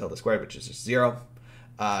rho tilde squared, which is just 0.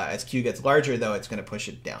 As q gets larger, though, it's going to push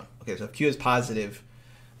it down. Okay, so if q is positive,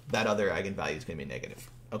 that other eigenvalue is going to be negative.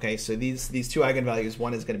 Okay, so these 2 eigenvalues,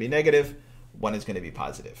 one is going to be negative, one is going to be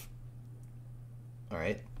positive. All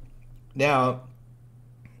right. Now,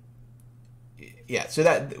 yeah, so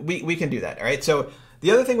that we can do that. All right. So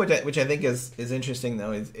the other thing which I think is interesting,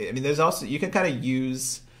 though, is, I mean, there's also, you can kind of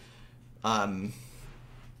use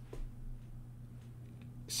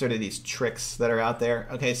sort of these tricks that are out there.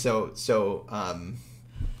 Okay, so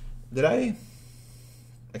did I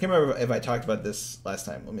can't remember if I talked about this last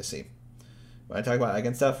time. Let me see. When I talk about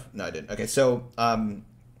eigen stuff? No, I didn't. Okay, so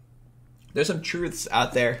there's some truths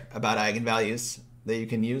out there about eigenvalues that you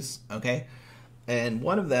can use, okay? And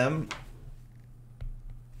one of them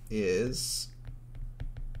is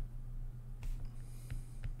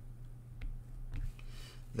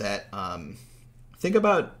that think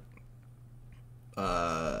about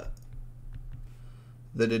the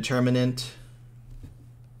determinant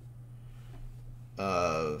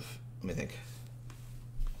of, let me think.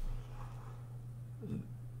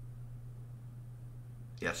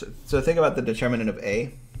 Yeah, so think about the determinant of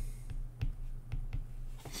A.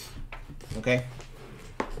 Okay.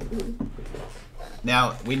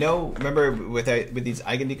 Now we know. Remember with these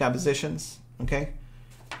eigendecompositions. Okay.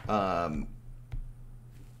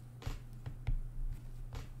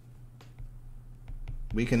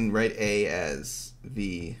 We can write A as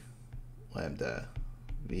V lambda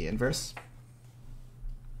V inverse.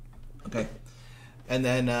 Okay. And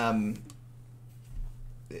then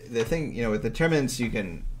the thing, with determinants, you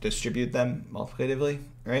can distribute them multiplicatively,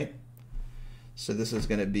 right? So this is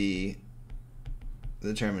going to be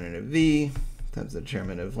the determinant of V times the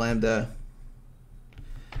determinant of lambda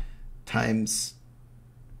times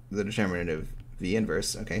the determinant of V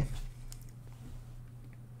inverse, okay?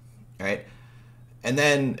 All right. And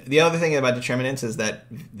then the other thing about determinants is that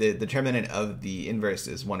the determinant of the inverse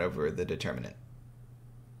is 1 over the determinant,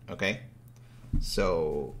 okay?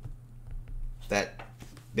 So that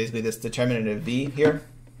basically this determinant of V here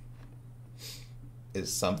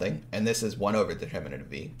is something, and this is 1 over the determinant of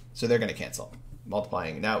V. So they're going to cancel.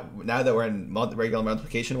 Multiplying. Now that we're in regular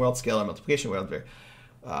multiplication world, scalar multiplication world, where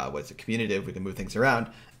what's it, commutative, we can move things around.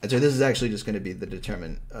 And so this is actually just going to be the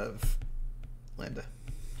determinant of lambda.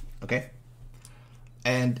 Okay?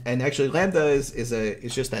 And actually lambda is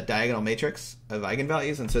just that diagonal matrix of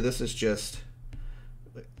eigenvalues, and so this is just,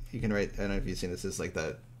 you can write, I don't know if you've seen this, is like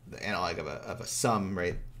the analog of a sum,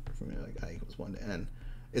 right? From like I equals 1 to n.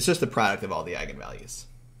 It's just the product of all the eigenvalues.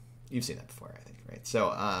 You've seen that before, I think, right?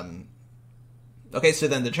 So okay, so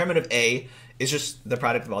then the determinant of A is just the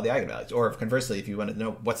product of all the eigenvalues. Or conversely, if you want to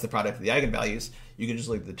know what's the product of the eigenvalues, you can just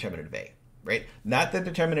look at the determinant of A, right? Not the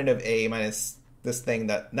determinant of A minus this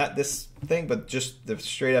thing, not this thing, but just the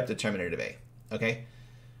straight up determinant of A, okay?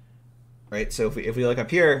 Right, so if we look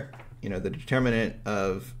up here, the determinant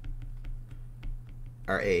of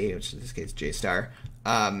our A, which in this case J star,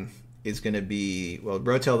 is going to be, well,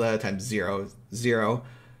 rho tilde times 0, 0,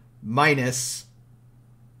 minus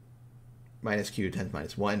q times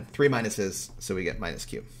minus 1. 3 minuses, so we get minus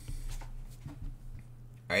q.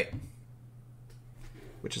 All right?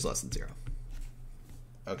 Which is less than 0.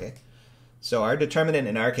 Okay? So our determinant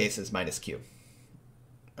in our case is minus q.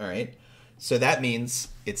 All right? So that means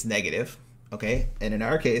it's negative. Okay? And in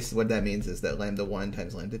our case, what that means is that lambda 1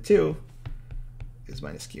 times lambda 2 is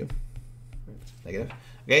minus q. Negative.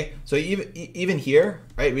 Okay? So even here,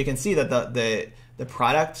 right, we can see that the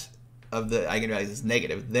product of the eigenvalues is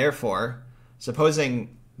negative. Therefore,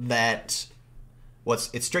 supposing that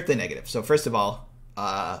it's strictly negative. So first of all,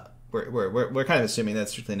 we're kind of assuming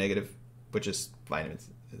that's strictly negative, which is fine. It's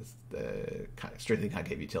the strictly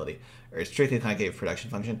concave utility or strictly concave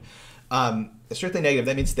production function. Strictly negative,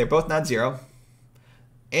 that means they're both non-zero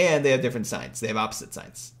and they have different signs. They have opposite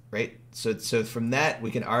signs, right? So from that,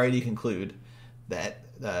 we can already conclude that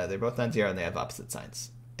they're both non-zero and they have opposite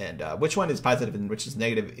signs. And which one is positive and which is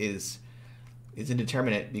negative is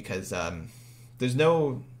indeterminate because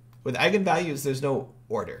with eigenvalues, there's no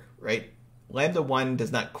order, right? Lambda 1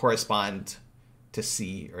 does not correspond to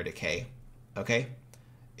C or to K, okay?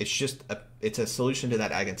 It's just it's a solution to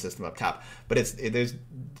that eigensystem up top. But there's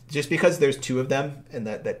just because there's 2 of them, and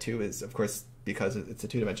that 2 is, of course, because it's a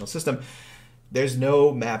 2-dimensional system, there's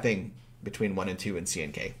no mapping between 1 and 2 in C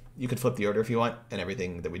and K. You could flip the order if you want, and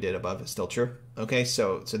everything that we did above is still true. Okay,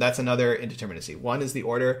 so that's another indeterminacy. One is the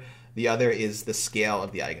order, the other is the scale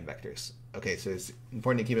of the eigenvectors. Okay, so it's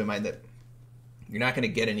important to keep in mind that you're not going to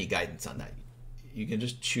get any guidance on that. You can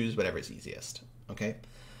just choose whatever is easiest. Okay.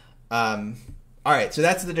 All right, so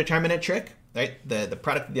that's the determinant trick, right? The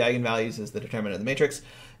product of the eigenvalues is the determinant of the matrix.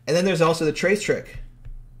 And then there's also the trace trick.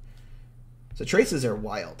 So traces are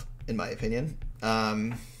wild, in my opinion.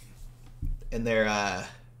 And they're,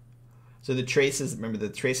 so the trace is, remember, the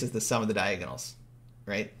trace is the sum of the diagonals,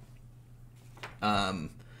 right? And,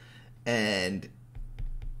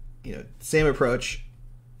 same approach.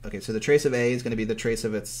 Okay, so the trace of A is going to be the trace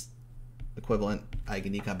of its equivalent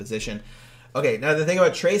eigendecomposition. Okay, now the thing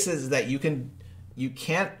about traces is that you can't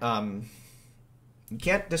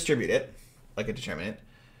distribute it like a determinant.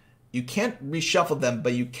 You can't reshuffle them,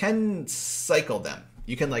 but you can cycle them.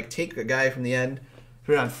 You can take a guy from the end,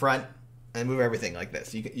 put it on front, and move everything like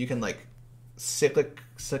this. You can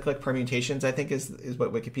cyclic permutations, I think is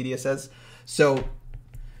what Wikipedia says. So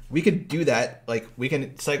we could do that. Like we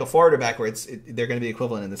can cycle forward or backwards. They're going to be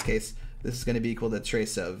equivalent in this case. This is going to be equal to the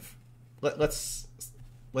trace of. Let's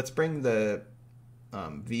bring the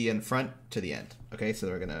v in front to the end. Okay, so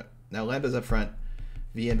we're gonna now lambda's up front,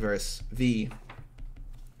 v inverse v.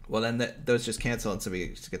 Well, then those just cancel, and so we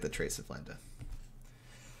just get the trace of lambda.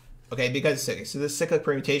 Okay, because so this cyclic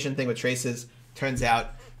permutation thing with traces turns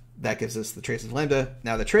out that gives us the trace of lambda.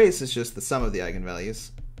 Now the trace is just the sum of the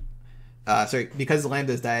eigenvalues. Sorry, because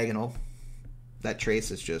lambda is diagonal, that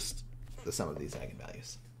trace is just the sum of these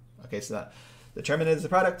eigenvalues. Okay, so that the determinant is the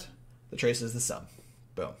product, the trace is the sum.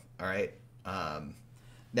 Boom. All right.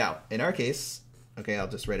 Now, in our case, okay, I'll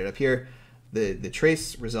just write it up here. The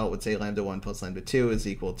trace result would say lambda 1 plus lambda 2 is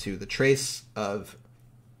equal to the trace of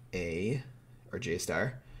A, or J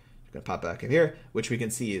star. It's going to pop back up here, which we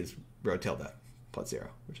can see is rho tilde plus 0,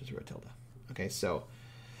 which is rho tilde. Okay, so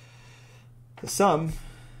the sum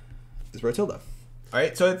is rho tilde. All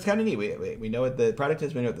right, so it's kind of neat. We know what the product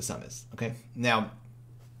is, we know what the sum is. Okay, now,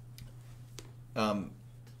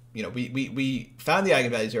 you know, we found the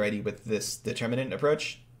eigenvalues already with this determinant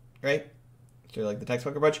approach, right? So like the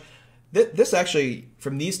textbook approach. This actually,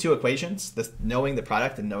 from these two equations, this knowing the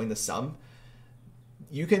product and knowing the sum,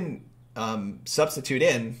 you can substitute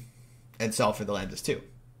in and solve for the lambdas too,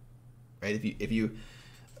 right? If you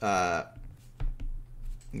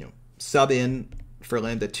sub in for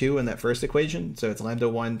lambda 2 in that first equation, so it's lambda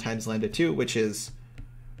 1 times lambda 2, which is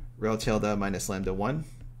rho tilde minus lambda 1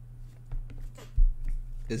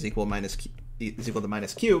 is equal to minus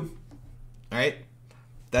q. All right,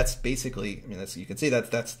 that's basically, I mean, you can see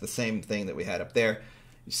that's the same thing that we had up there.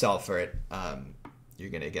 You solve for it, you're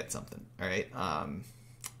gonna get something. All right,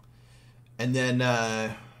 and then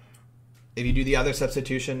if you do the other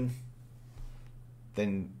substitution,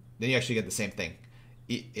 then you actually get the same thing.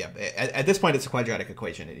 Yeah, at this point it's a quadratic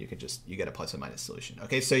equation, and you get a plus and minus solution.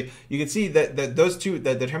 Okay, so you can see that those two,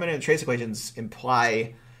 the determinant and trace equations,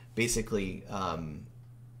 imply basically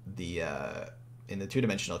in the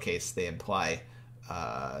two-dimensional case, they imply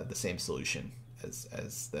the same solution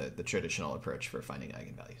as the traditional approach for finding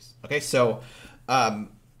eigenvalues. Okay, so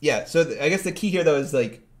yeah, so I guess the key here though is,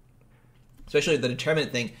 like, especially the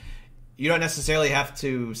determinant thing, you don't necessarily have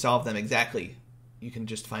to solve them exactly. You can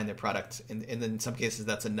just find their product, and in some cases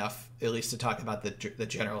that's enough, at least to talk about the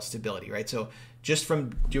general stability, right? So just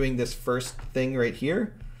from doing this first thing right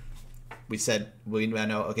here, we said we now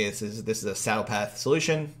know, okay, this is a saddle path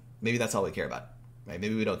solution. Maybe that's all we care about, right?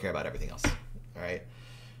 Maybe we don't care about everything else, all right?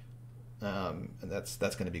 And that's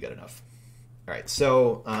going to be good enough. All right,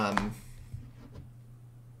 so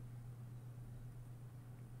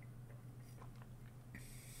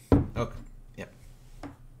okay, yeah.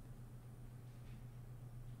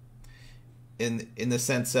 In the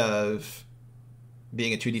sense of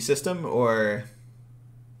being a 2D system, or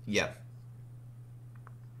yeah.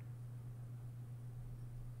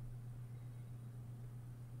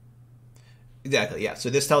 Exactly, yeah.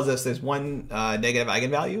 So this tells us there's one negative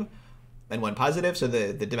eigenvalue and one positive. So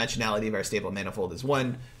the dimensionality of our stable manifold is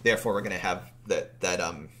 1. Therefore, we're going to have that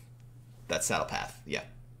saddle path. Yeah,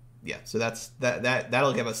 yeah. So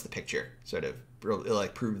that'll give us the picture. Sort of, it'll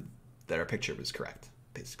like prove that our picture was correct,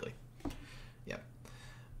 basically. Yeah.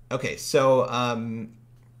 Okay. So all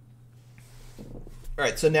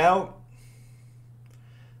right. So now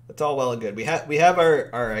that's all well and good. We have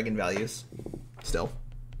our eigenvalues still.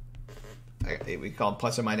 We call them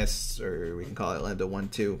plus or minus, or we can call it lambda 1,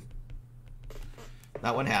 2.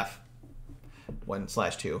 Not 1/2.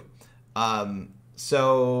 1/2.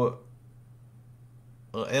 So,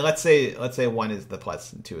 and let's say 1 is the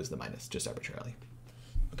plus and 2 is the minus, just arbitrarily.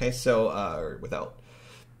 Okay, so or without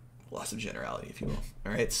loss of generality, if you will.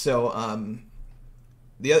 All right, so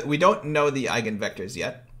we don't know the eigenvectors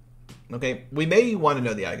yet. Okay, we may want to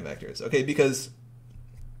know the eigenvectors. Okay, because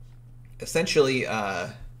essentially.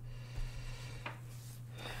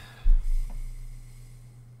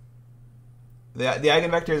 The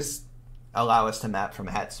eigenvectors allow us to map from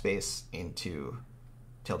hat space into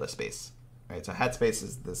tilde space, right? So hat space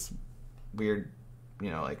is this weird,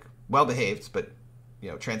 like well-behaved, but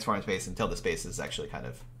transform space, and tilde space is actually kind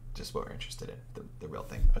of just what we're interested in, the real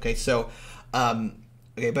thing. Okay, so but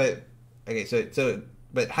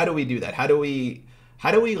how do we do that? How do we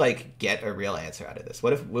like get a real answer out of this?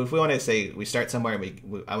 What if we want to say we start somewhere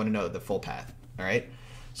and I want to know the full path? All right,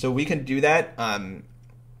 so we can do that.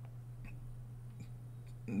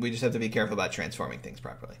 We just have to be careful about transforming things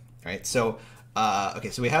properly, right? So,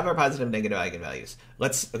 okay, so we have our positive and negative eigenvalues.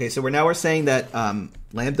 So we're saying that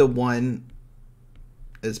lambda 1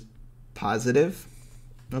 is positive,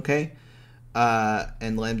 okay?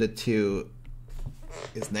 and lambda 2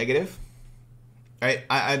 is negative. All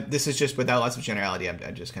right, this is just without lots of generality.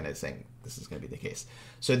 I'm just kind of saying this is going to be the case.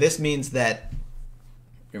 So this means that,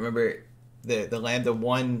 remember, the lambda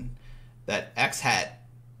 1, that x hat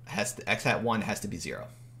 1 has to be 0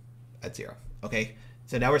 at 0. Okay,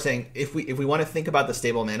 so now we're saying if we want to think about the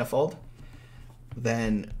stable manifold,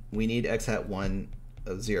 then we need x hat 1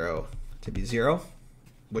 of 0 to be 0,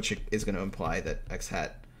 which is going to imply that x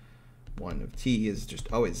hat 1 of t is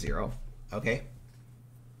just always 0. Okay,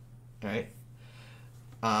 all right.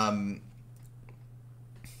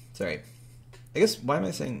 Sorry, I guess, why am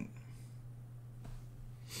I saying,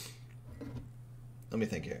 let me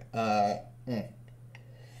think here.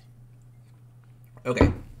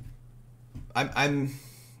 Okay, I'm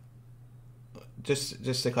just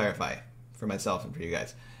to clarify for myself and for you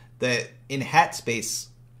guys, that in hat space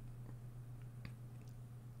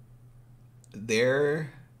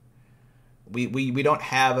there we don't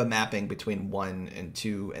have a mapping between 1 and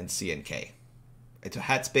 2 and C and K. Right? So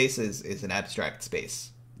hat space is an abstract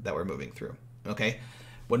space that we're moving through. Okay,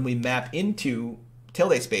 when we map into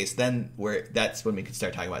tilde space, then that's when we can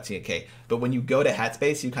start talking about C and K. But when you go to hat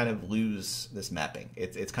space, you kind of lose this mapping.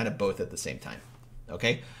 It's kind of both at the same time.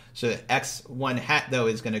 Okay, so x1 hat though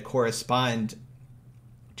is going to correspond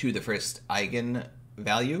to the first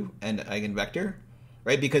eigenvalue and eigenvector,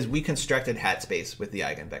 right? Because we constructed hat space with the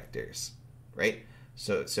eigenvectors, right?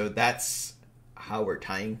 So that's how we're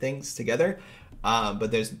tying things together.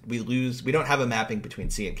 But we don't have a mapping between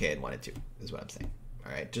C and K and 1 and 2, is what I'm saying.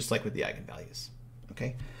 All right, just like with the eigenvalues.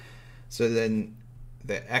 Okay, so then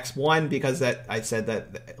the x1, because that I said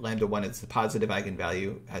that lambda 1 is the positive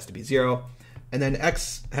eigenvalue, has to be 0, and then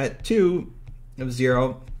x hat 2 of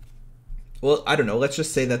 0. Well, I don't know. Let's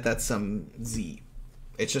just say that that's some z.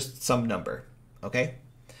 It's just some number. Okay,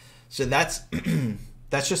 so that's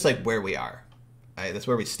that's just like where we are. All right, that's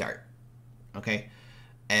where we start. Okay,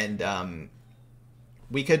 and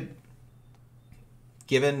we could,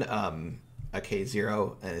 given a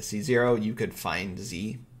k0 and a c0, you could find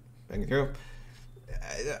z going through.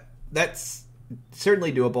 That's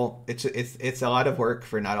certainly doable. It's a lot of work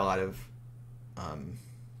for not a lot of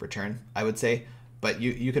return, I would say, but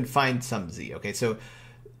you can find some z. Okay, so,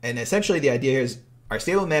 and essentially the idea is our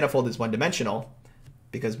stable manifold is one-dimensional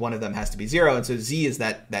because one of them has to be 0, and so z is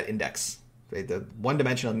that index. Right? The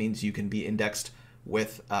one-dimensional means you can be indexed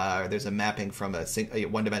with there's a mapping from a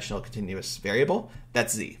one-dimensional continuous variable.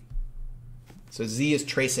 That's z. So z is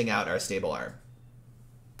tracing out our stable arm.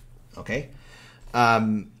 Okay,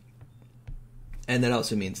 and that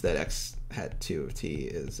also means that x hat 2 of t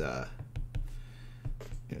is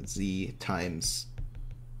z times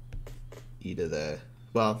e to the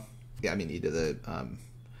e to the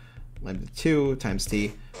lambda 2 times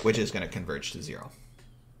t, which is going to converge to 0.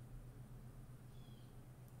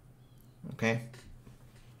 Okay.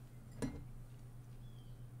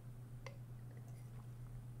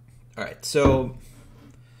 All right, so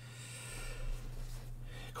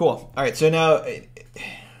cool. All right, so now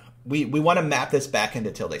we want to map this back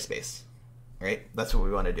into tilde space, right? That's what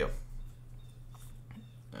we want to do.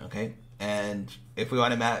 Okay, and if we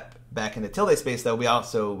want to map back into tilde space, though, we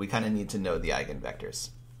kind of need to know the eigenvectors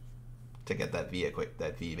to get that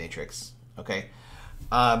V matrix. Okay,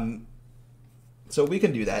 so we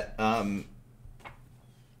can do that.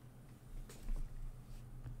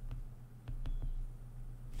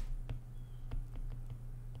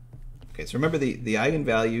 Okay, so remember the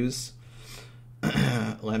eigenvalues,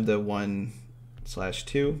 lambda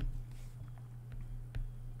 1/2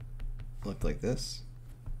 looked like this.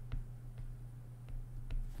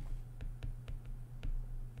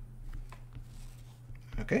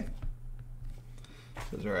 Okay,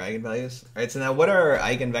 those are our eigenvalues. All right, so now what are our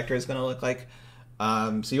eigenvectors going to look like?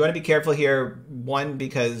 So you want to be careful here. One,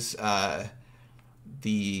 because there's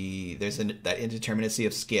that indeterminacy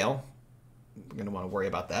of scale. We're going to want to worry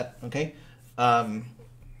about that, okay? But,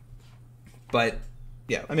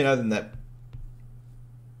 yeah, I mean, other than that,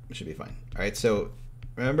 it should be fine. All right, so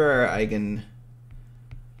remember our eigen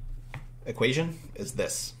equation is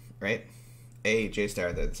this, right? A, J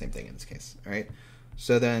star, they're the same thing in this case, all right?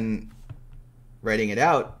 So then writing it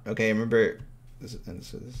out, okay, remember, this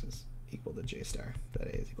is equal to J star. That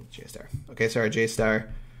A is equal to J star. Okay, so our J star,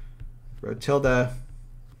 rho tilde,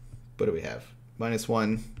 what do we have?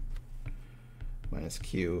 -1, minus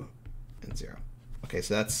Q, and 0. Okay,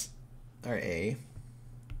 so that's our A.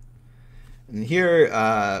 And here,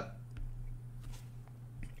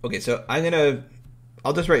 okay, so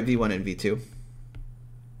I'll just write V1 and V2.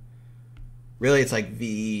 Really, it's like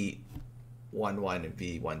V11 and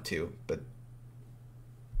V12, but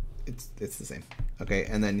it's the same. Okay,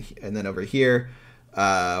 and then over here,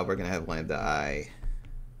 we're gonna have lambda I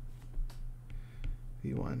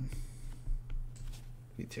v1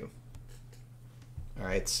 v2. All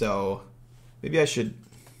right, so maybe I should.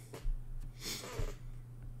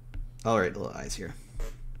 I'll write little i's here.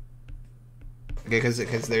 Okay,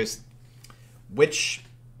 because there's which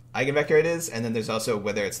eigenvector it is, and then there's also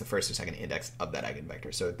whether it's the first or second index of that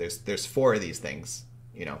eigenvector. So there's 4 of these things.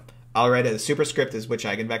 You know, I'll write a superscript is which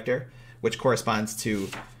eigenvector, which corresponds to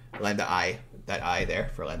lambda I, that I there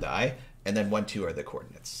for lambda I, and then 1, 2 are the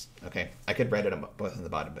coordinates. Okay, I could write it on both on the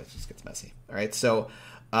bottom, but it just gets messy. All right, so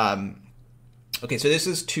okay, so this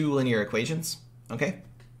is 2 linear equations. Okay,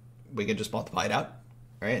 we can just multiply it out.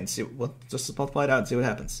 All right, and see. We'll just multiply it out and see what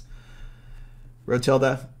happens. Rho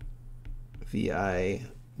tilde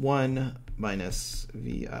vi1 minus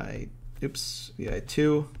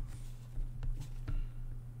vi2,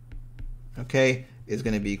 okay, is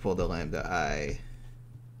going to be equal to lambda I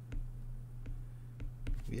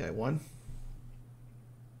vi1.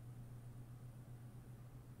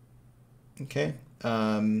 Okay, is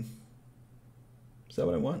that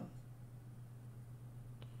what I want?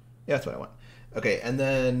 Yeah, that's what I want. Okay, and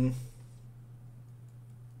then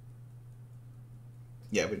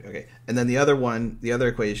yeah, okay, and then the other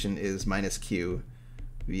equation is minus q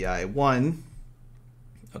vi1.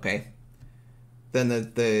 Okay, then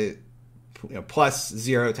the plus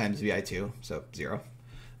 0 times vi2, so 0,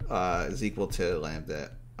 is equal to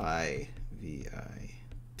lambda I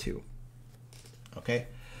vi2. Okay,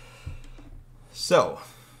 so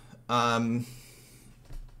that's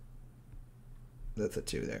a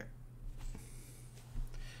 2 there.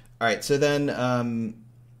 All right, so then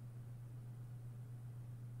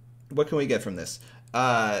what can we get from this?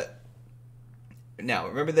 Now,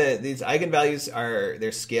 remember that these eigenvalues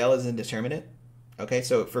their scale is indeterminate. Okay,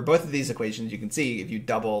 so for both of these equations, you can see if you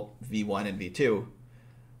double v1 and v2,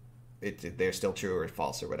 they're still true or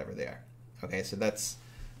false or whatever they are. Okay, so that's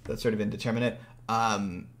sort of indeterminate.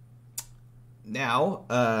 Now,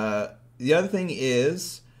 the other thing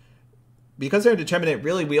is, because they're indeterminate,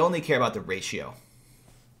 really we only care about the ratio.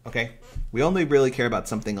 Okay, we only really care about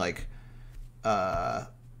something like vi1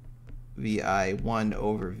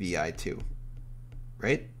 over vi2,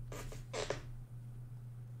 right?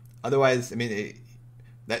 Otherwise, I mean,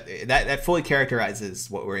 that fully characterizes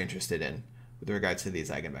what we're interested in with regards to these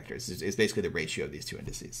eigenvectors. Is basically the ratio of these 2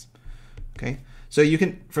 indices. Okay, so you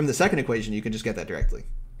can, from the second equation, you can just get that directly.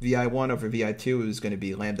 vi1 over vi2 is going to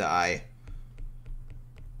be lambda I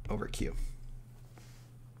over q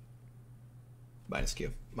minus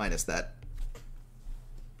q minus that.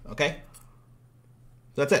 Okay,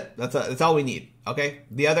 so that's it. That's all we need. Okay,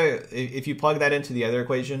 the other, if you plug that into the other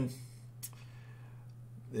equation,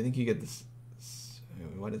 I think you get this.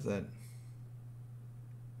 What is that?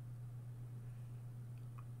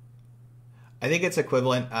 I think it's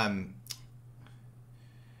equivalent.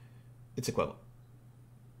 It's equivalent.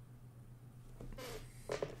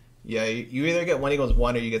 Yeah, you either get 1 equals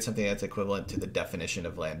 1 or you get something that's equivalent to the definition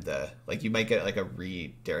of lambda. Like you might get like a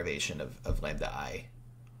re-derivation of lambda I.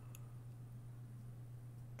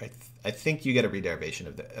 I think you get a re-derivation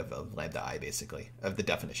of lambda I, basically, of the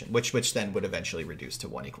definition, which then would eventually reduce to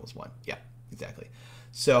 1 equals 1. Yeah, exactly.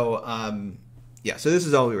 So yeah, so this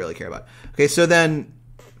is all we really care about. Okay, so then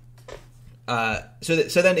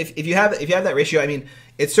so then if you have that ratio, I mean,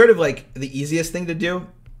 it's sort of like the easiest thing to do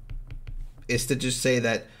is to just say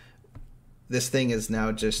that this thing is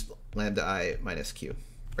now just lambda I minus q,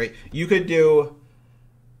 right? You could do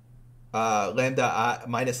lambda I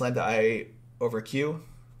minus lambda I over q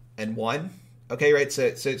and 1. Okay, right?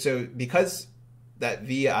 So because that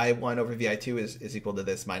vi1 over vi2 is equal to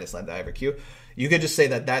this minus lambda I over q, you could just say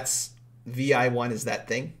that that's vi1 is that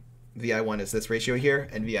thing. vi1 is this ratio here,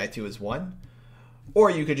 and vi2 is 1. Or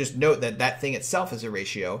you could just note that that thing itself is a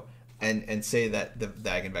ratio and say that the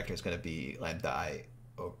eigenvector is going to be lambda I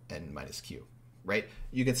n minus q, right?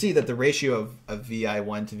 You can see that the ratio of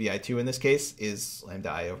vi1 to vi2 in this case is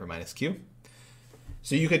lambda I over minus q.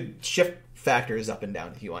 So you could shift factors up and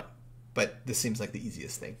down if you want, but this seems like the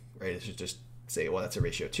easiest thing, right? It should just say, well, that's a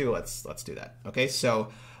ratio 2. Let's do that. Okay,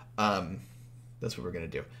 so that's what we're going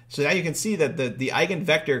to do. So now you can see that the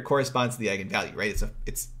eigenvector corresponds to the eigenvalue, right?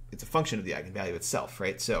 It's a function of the eigenvalue itself,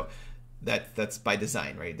 right? So that's by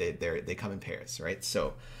design, right? They come in pairs, right?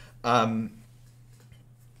 So okay,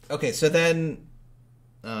 so then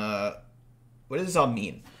what does this all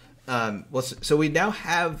mean? Well, so we now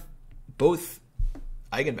have both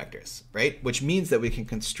eigenvectors, right? Which means that we can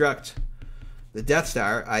construct the Death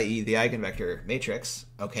Star, i.e. the eigenvector matrix,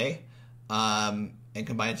 okay, and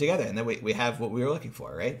combine it together, and then we have what we were looking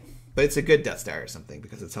for, right? but it's a good Death Star or something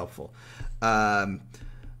because it's helpful. All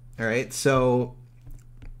right, so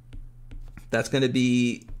that's going to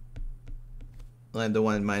be lambda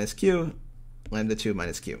 1 minus q, lambda 2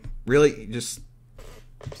 minus q. Really, just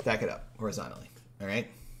stack it up horizontally. All right.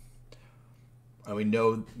 We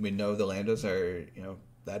know the lambdas are,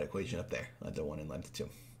 that equation up there, lambda 1 and lambda 2. All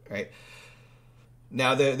right.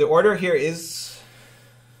 Now the order here is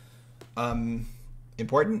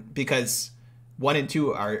important because 1 and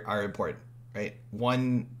 2 are important, right?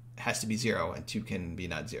 1 has to be 0 and 2 can be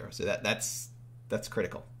not 0. So that's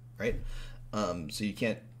critical, right? So you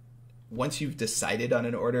can't, once you've decided on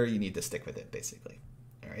an order, you need to stick with it, basically.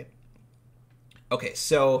 All right. Okay,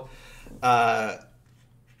 so so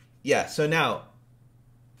now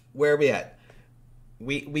where are we at?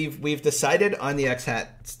 We've decided on the x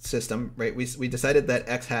hat system, right? We decided that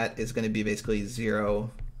x hat is going to be basically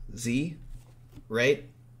 0 z, right?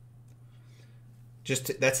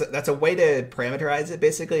 That's a way to parameterize it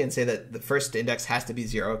basically and say that the first index has to be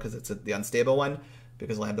 0 because it's the unstable one,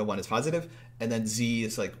 because lambda 1 is positive, and then z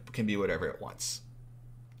is can be whatever it wants.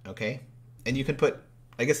 Okay, and you can put,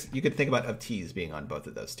 I guess you could think about of t's being on both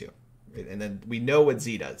of those two, right? And then we know what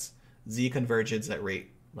z does. Z converges at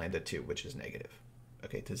rate lambda 2, which is negative,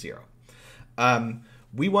 okay, to 0.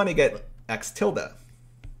 We want to get x tilde.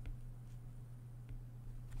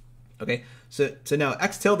 Okay, so now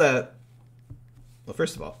x tilde. Well,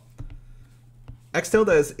 first of all, x tilde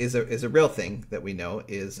is a real thing that we know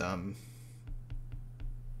is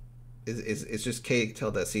just k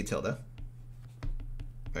tilde c tilde,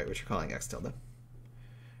 right? Which we're calling x tilde,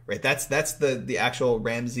 right? That's the actual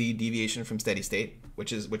Ramsey deviation from steady state,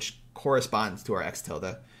 which corresponds to our x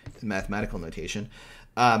tilde in mathematical notation.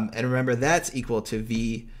 And remember, that's equal to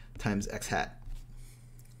v times x hat,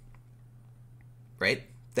 right?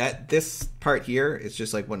 This part here is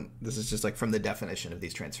just this is just from the definition of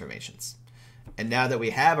these transformations. And now that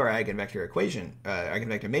we have our eigenvector equation,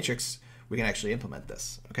 eigenvector matrix, we can actually implement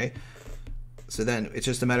this, okay? So then it's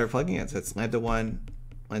just a matter of plugging it. So it's lambda 1,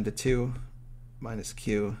 lambda 2, minus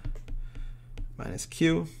q,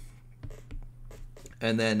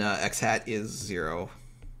 and then x hat is 0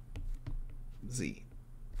 z,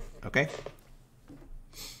 okay?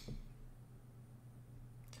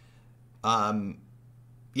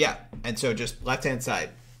 Yeah, and so just left-hand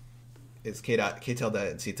side is k tilde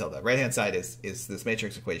and c tilde. Right-hand side is this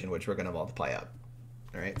matrix equation, which we're going to multiply out.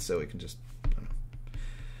 All right, so we can just,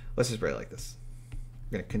 let's just write it like this.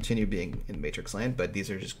 We're going to continue being in matrix land, but these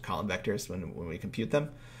are just column vectors when we compute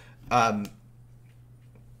them.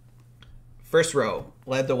 First row,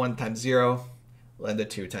 lambda 1 times 0, lambda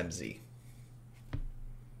 2 times z.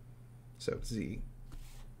 So z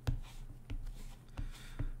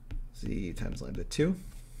times lambda 2.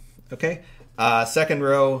 Okay. Second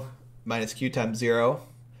row, minus q times 0,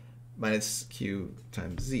 minus q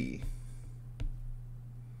times z.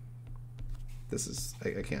 This is,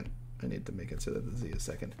 I can't, I need to make it so that the z is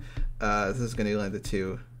second. This is going to be lambda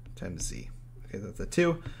 2 times z. Okay, that's a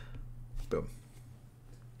 2. Boom.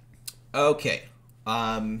 Okay.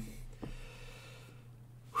 All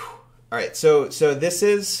right, so this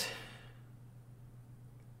is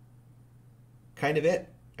kind of it,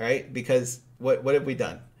 all right? Because what have we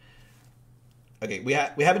done? Okay, we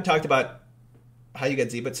haven't talked about how you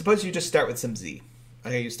get z, but suppose you just start with some z.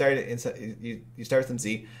 Okay, you start with some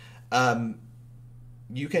z.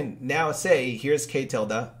 You can now say here's k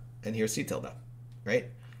tilde and here's c tilde, right?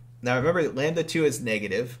 Now remember, lambda 2 is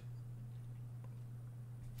negative,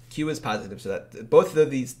 q is positive, so that both of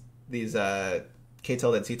these k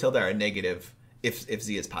tilde and c tilde are negative if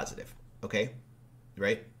z is positive. Okay,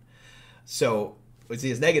 right? So if z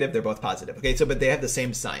is negative, they're both positive. Okay, so but they have the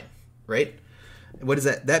same sign, right? What is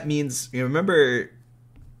that? That means, remember,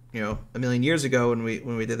 a million years ago when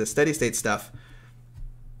we did the steady state stuff,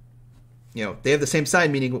 they have the same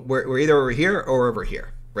sign, meaning we're either over here or over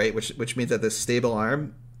here, right? Which means that the stable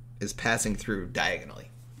arm is passing through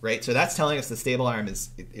diagonally, right? So that's telling us the stable arm is,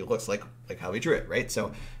 it looks like how we drew it, right?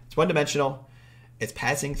 So it's one dimensional. It's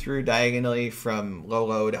passing through diagonally from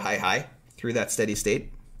low to high through that steady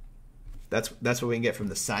state. That's what we can get from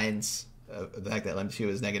the signs of the fact that lambda 2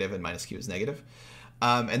 is negative and minus q is negative.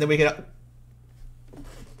 And then we can,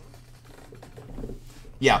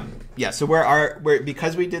 so we're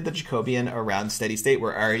because we did the Jacobian around steady state,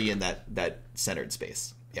 we're already in that centered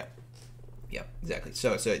space. Yeah, exactly.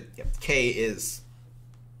 So k is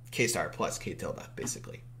k star plus k tilde,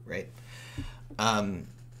 basically, right? And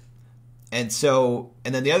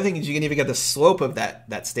then the other thing is you can even get the slope of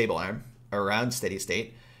that stable arm around steady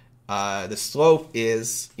state. The slope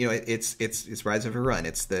is, it's rise over run.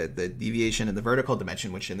 It's the deviation in the vertical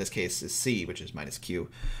dimension, which in this case is c, which is minus q,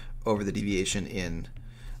 over the deviation in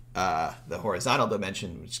the horizontal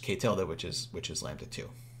dimension, which is k tilde, which is lambda 2.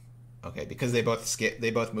 Okay, because they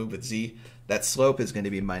both move with z, that slope is going to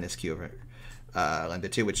be minus q over lambda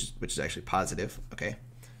 2, which is actually positive. Okay,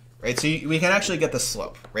 right. So we can actually get the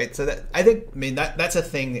slope, right? So that that's a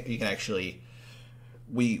thing that you can actually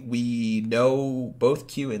we know both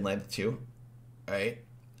q and lambda 2, right?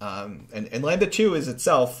 And lambda 2 is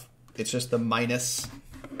itself, it's just the minus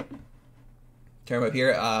term up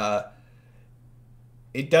here.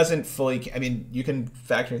 It doesn't fully, I mean, you can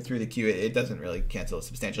factor through the q, it doesn't really cancel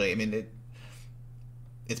substantially. I mean,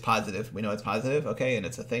 it's positive. We know it's positive, okay, and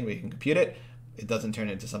it's a thing, we can compute it. It doesn't turn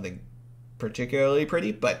into something particularly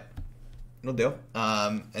pretty, but it'll do.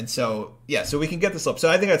 And so, yeah, so we can get the slope. So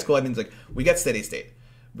I think that's cool. I mean, it's like, we get steady state.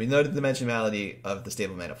 We know the dimensionality of the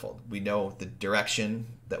stable manifold. We know the direction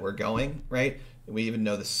that we're going, right? We even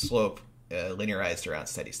know the slope linearized around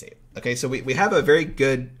steady state. Okay, so we have a very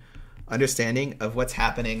good understanding of what's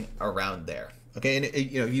happening around there. Okay, and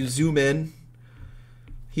if you zoom in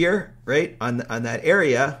here, right, on that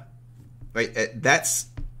area, right, that's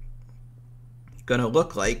gonna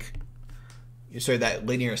look like sort of that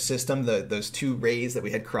linear system, those two rays that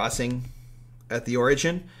we had crossing at the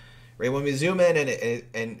origin. Right, when we zoom in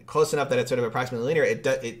and close enough that it's sort of approximately linear,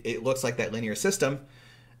 it looks like that linear system,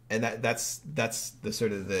 and that's the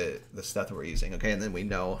sort of the stuff that we're using. Okay, and then we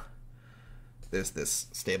know there's this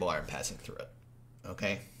stable arm passing through it.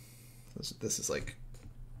 Okay, this is like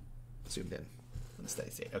zoomed in on steady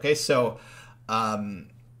state. Okay, so that's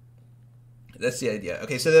the idea.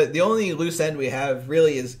 Okay, so the only loose end we have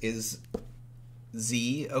really is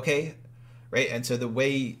z. Okay, right, and so the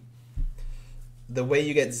way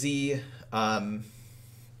you get z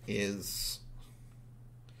is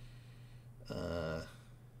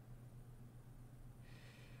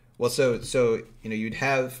well, so you'd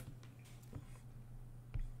have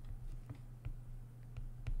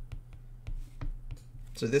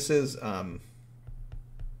so this is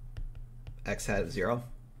x hat of 0.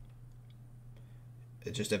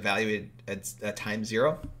 It's just evaluated at time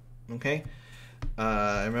 0. Okay,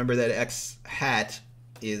 remember that x hat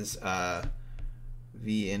is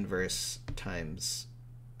v inverse times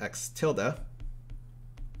x tilde,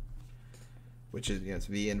 which is it's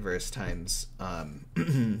v inverse times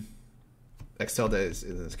x tilde is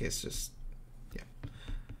in this case just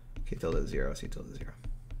k tilde is 0, c tilde is 0.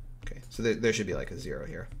 Okay, so there should be like a 0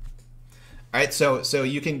 here. All right, so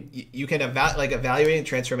you can evaluating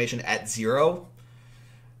transformation at 0,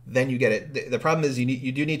 then you get it. The problem is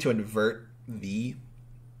you do need to invert v.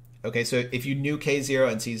 Okay, so if you knew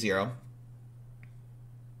k0 and c0.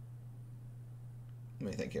 Let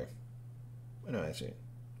me think here. Oh, no, actually.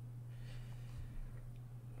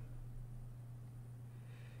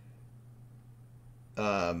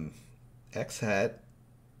 X hat.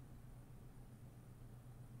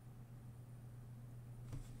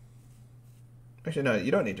 Actually, no, you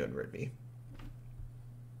don't need to invert v.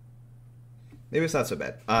 Maybe it's not so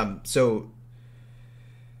bad. So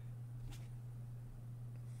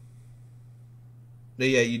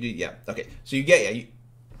yeah, you do. Yeah. Okay. So you get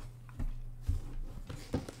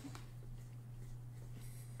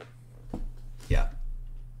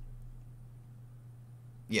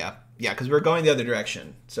Yeah, because we're going the other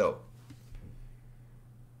direction. So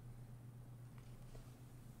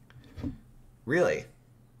really,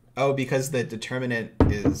 oh, because the determinant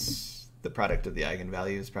is the product of the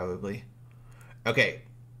eigenvalues, probably. Okay.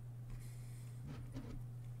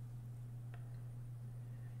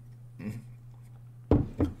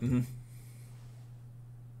 Mm-hmm.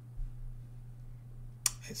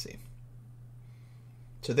 I see.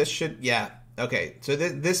 So this should, yeah. Okay. So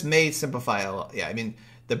this may simplify a lot. Yeah, I mean,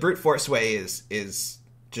 the brute force way is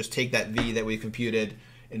just take that v that we computed,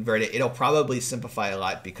 invert it. It'll probably simplify a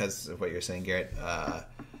lot because of what you're saying, Garrett.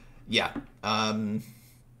 Yeah.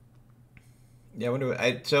 Yeah. I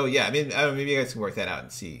wonder. So yeah. I mean, maybe you guys can work that out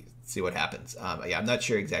and see what happens. Yeah, I'm not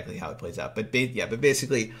sure exactly how it plays out, but but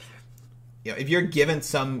basically, if you're given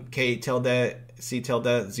some k tilde c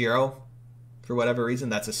tilde 0 for whatever reason,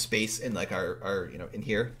 that's a space in like our in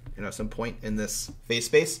here, some point in this phase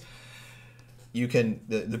space. You can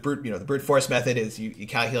the brute force method is you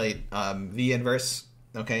calculate v inverse,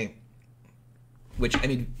 okay, which I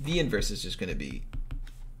mean v inverse is just going to be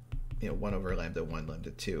 1 over lambda 1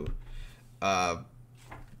 lambda 2. What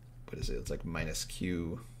is it? It's like minus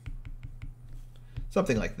q,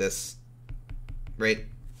 something like this, right?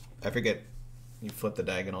 I forget. You flip the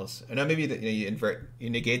diagonals. No, maybe you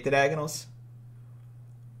negate the diagonals.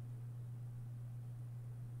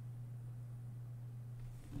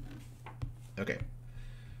 Okay.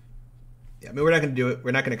 Yeah, I mean we're not going to do it. We're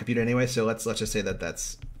not going to compute it anyway. So let's just say that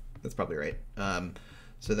that's That's probably right.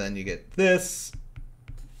 So then you get this.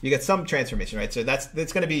 You get some transformation, right? So that's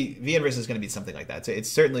going to be, V inverse is going to be something like that. So it's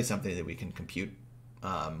certainly something that we can compute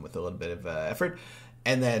with a little bit of effort.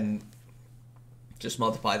 And then just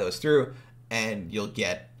multiply those through, and you'll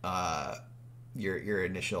get your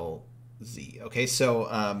initial Z. Okay,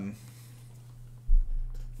 so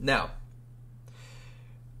now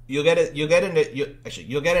you'll get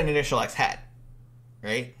an initial x hat,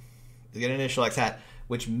 right? You get an initial x hat,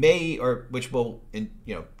 which will,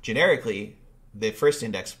 generically, the first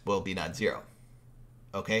index will be non-zero.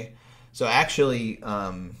 Okay, so actually,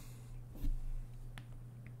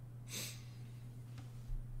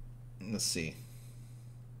 let's see.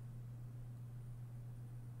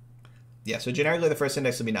 Yeah, so generically the first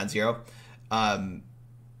index will be non-zero. And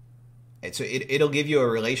so it'll give you a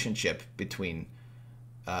relationship between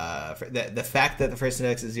the fact that the first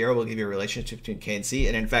index is 0 will give you a relationship between k and c,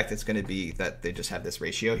 and in fact it's going to be that they just have this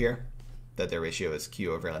ratio here, that their ratio is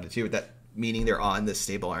q over lambda 2, that meaning they're on this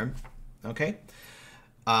stable arm. Okay,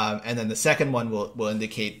 and then the second one will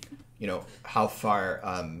indicate how far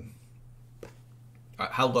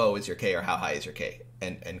how low is your k or how high is your k,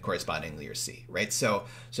 and correspondingly your c, right? So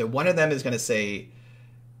one of them is going to say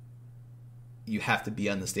you have to be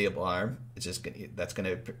on the stable arm. It's just that's going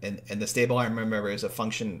to, and the stable arm, remember, is a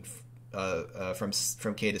function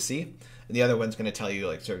from k to c, and the other one's going to tell you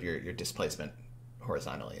like sort of your displacement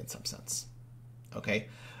horizontally in some sense. Okay,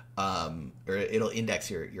 or it'll index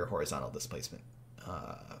your horizontal displacement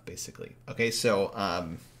basically. Okay, so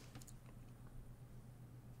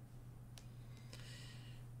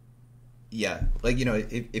yeah, like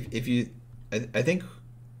if you, I think.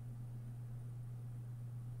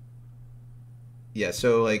 Yeah,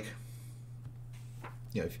 so like,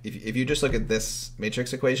 if you just look at this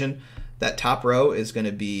matrix equation, that top row is going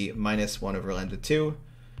to be minus 1 over lambda 2,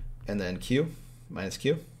 and then q, minus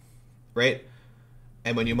q, right?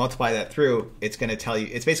 And when you multiply that through, it's going to tell you,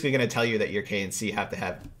 it's basically going to tell you that your k and c have to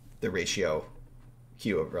have the ratio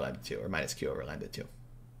q over lambda 2, or minus q over lambda 2,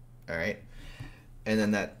 all right? And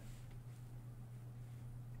then that,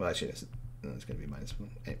 well, actually, it's going to be minus 1.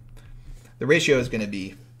 Okay. The ratio is going to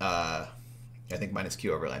be, I think, minus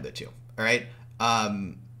q over lambda 2. All right.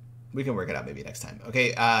 We can work it out maybe next time.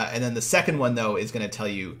 Okay. And then the second one, though, is going to tell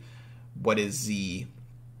you what is z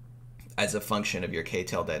as a function of your k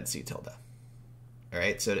tilde and c tilde. All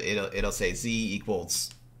right. So it'll say z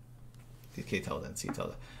equals k tilde and c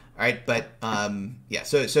tilde. All right. But yeah.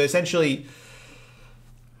 So essentially,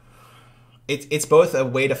 it's both a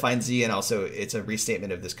way to find z, and also it's a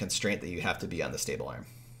restatement of this constraint that you have to be on the stable arm.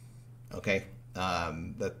 Okay.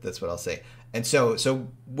 That's what I'll say. And so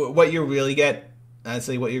what you really get,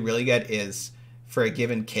 honestly, what you really get is for a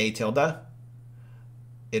given k tilde,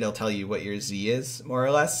 it'll tell you what your z is, more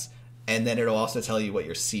or less, and then it'll also tell you what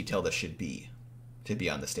your c tilde should be to be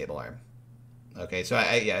on the stable arm. Okay, so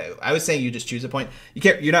I was saying you just choose a point.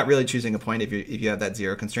 You're not really choosing a point if you have that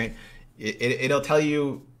zero constraint. It'll tell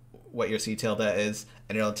you what your c tilde is,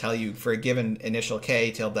 and it'll tell you for a given initial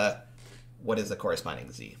k tilde what is the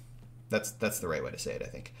corresponding z. That's the right way to say it, I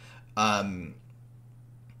think.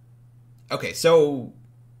 Okay, so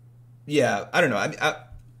yeah, I don't know.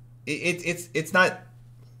 It's not.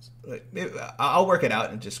 I'll work it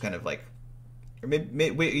out and just kind of like, or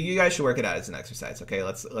maybe you guys should work it out as an exercise. Okay,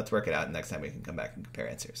 let's work it out, and next time we can come back and compare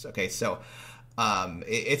answers. Okay, so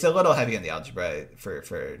it's a little heavy on the algebra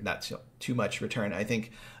for not too much return, I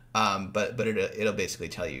think, but it'll basically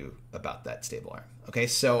tell you about that stable arm. Okay,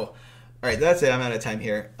 so all right, that's it. I'm out of time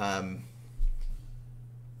here.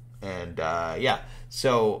 Yeah,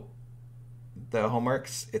 so the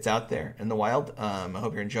homework's, it's out there in the wild. I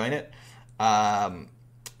hope you're enjoying it.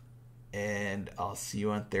 And I'll see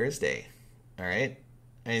you on Thursday. All right.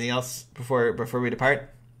 Anything else before we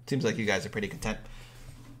depart? Seems like you guys are pretty content.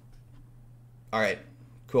 All right.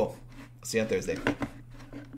 Cool. See you on Thursday.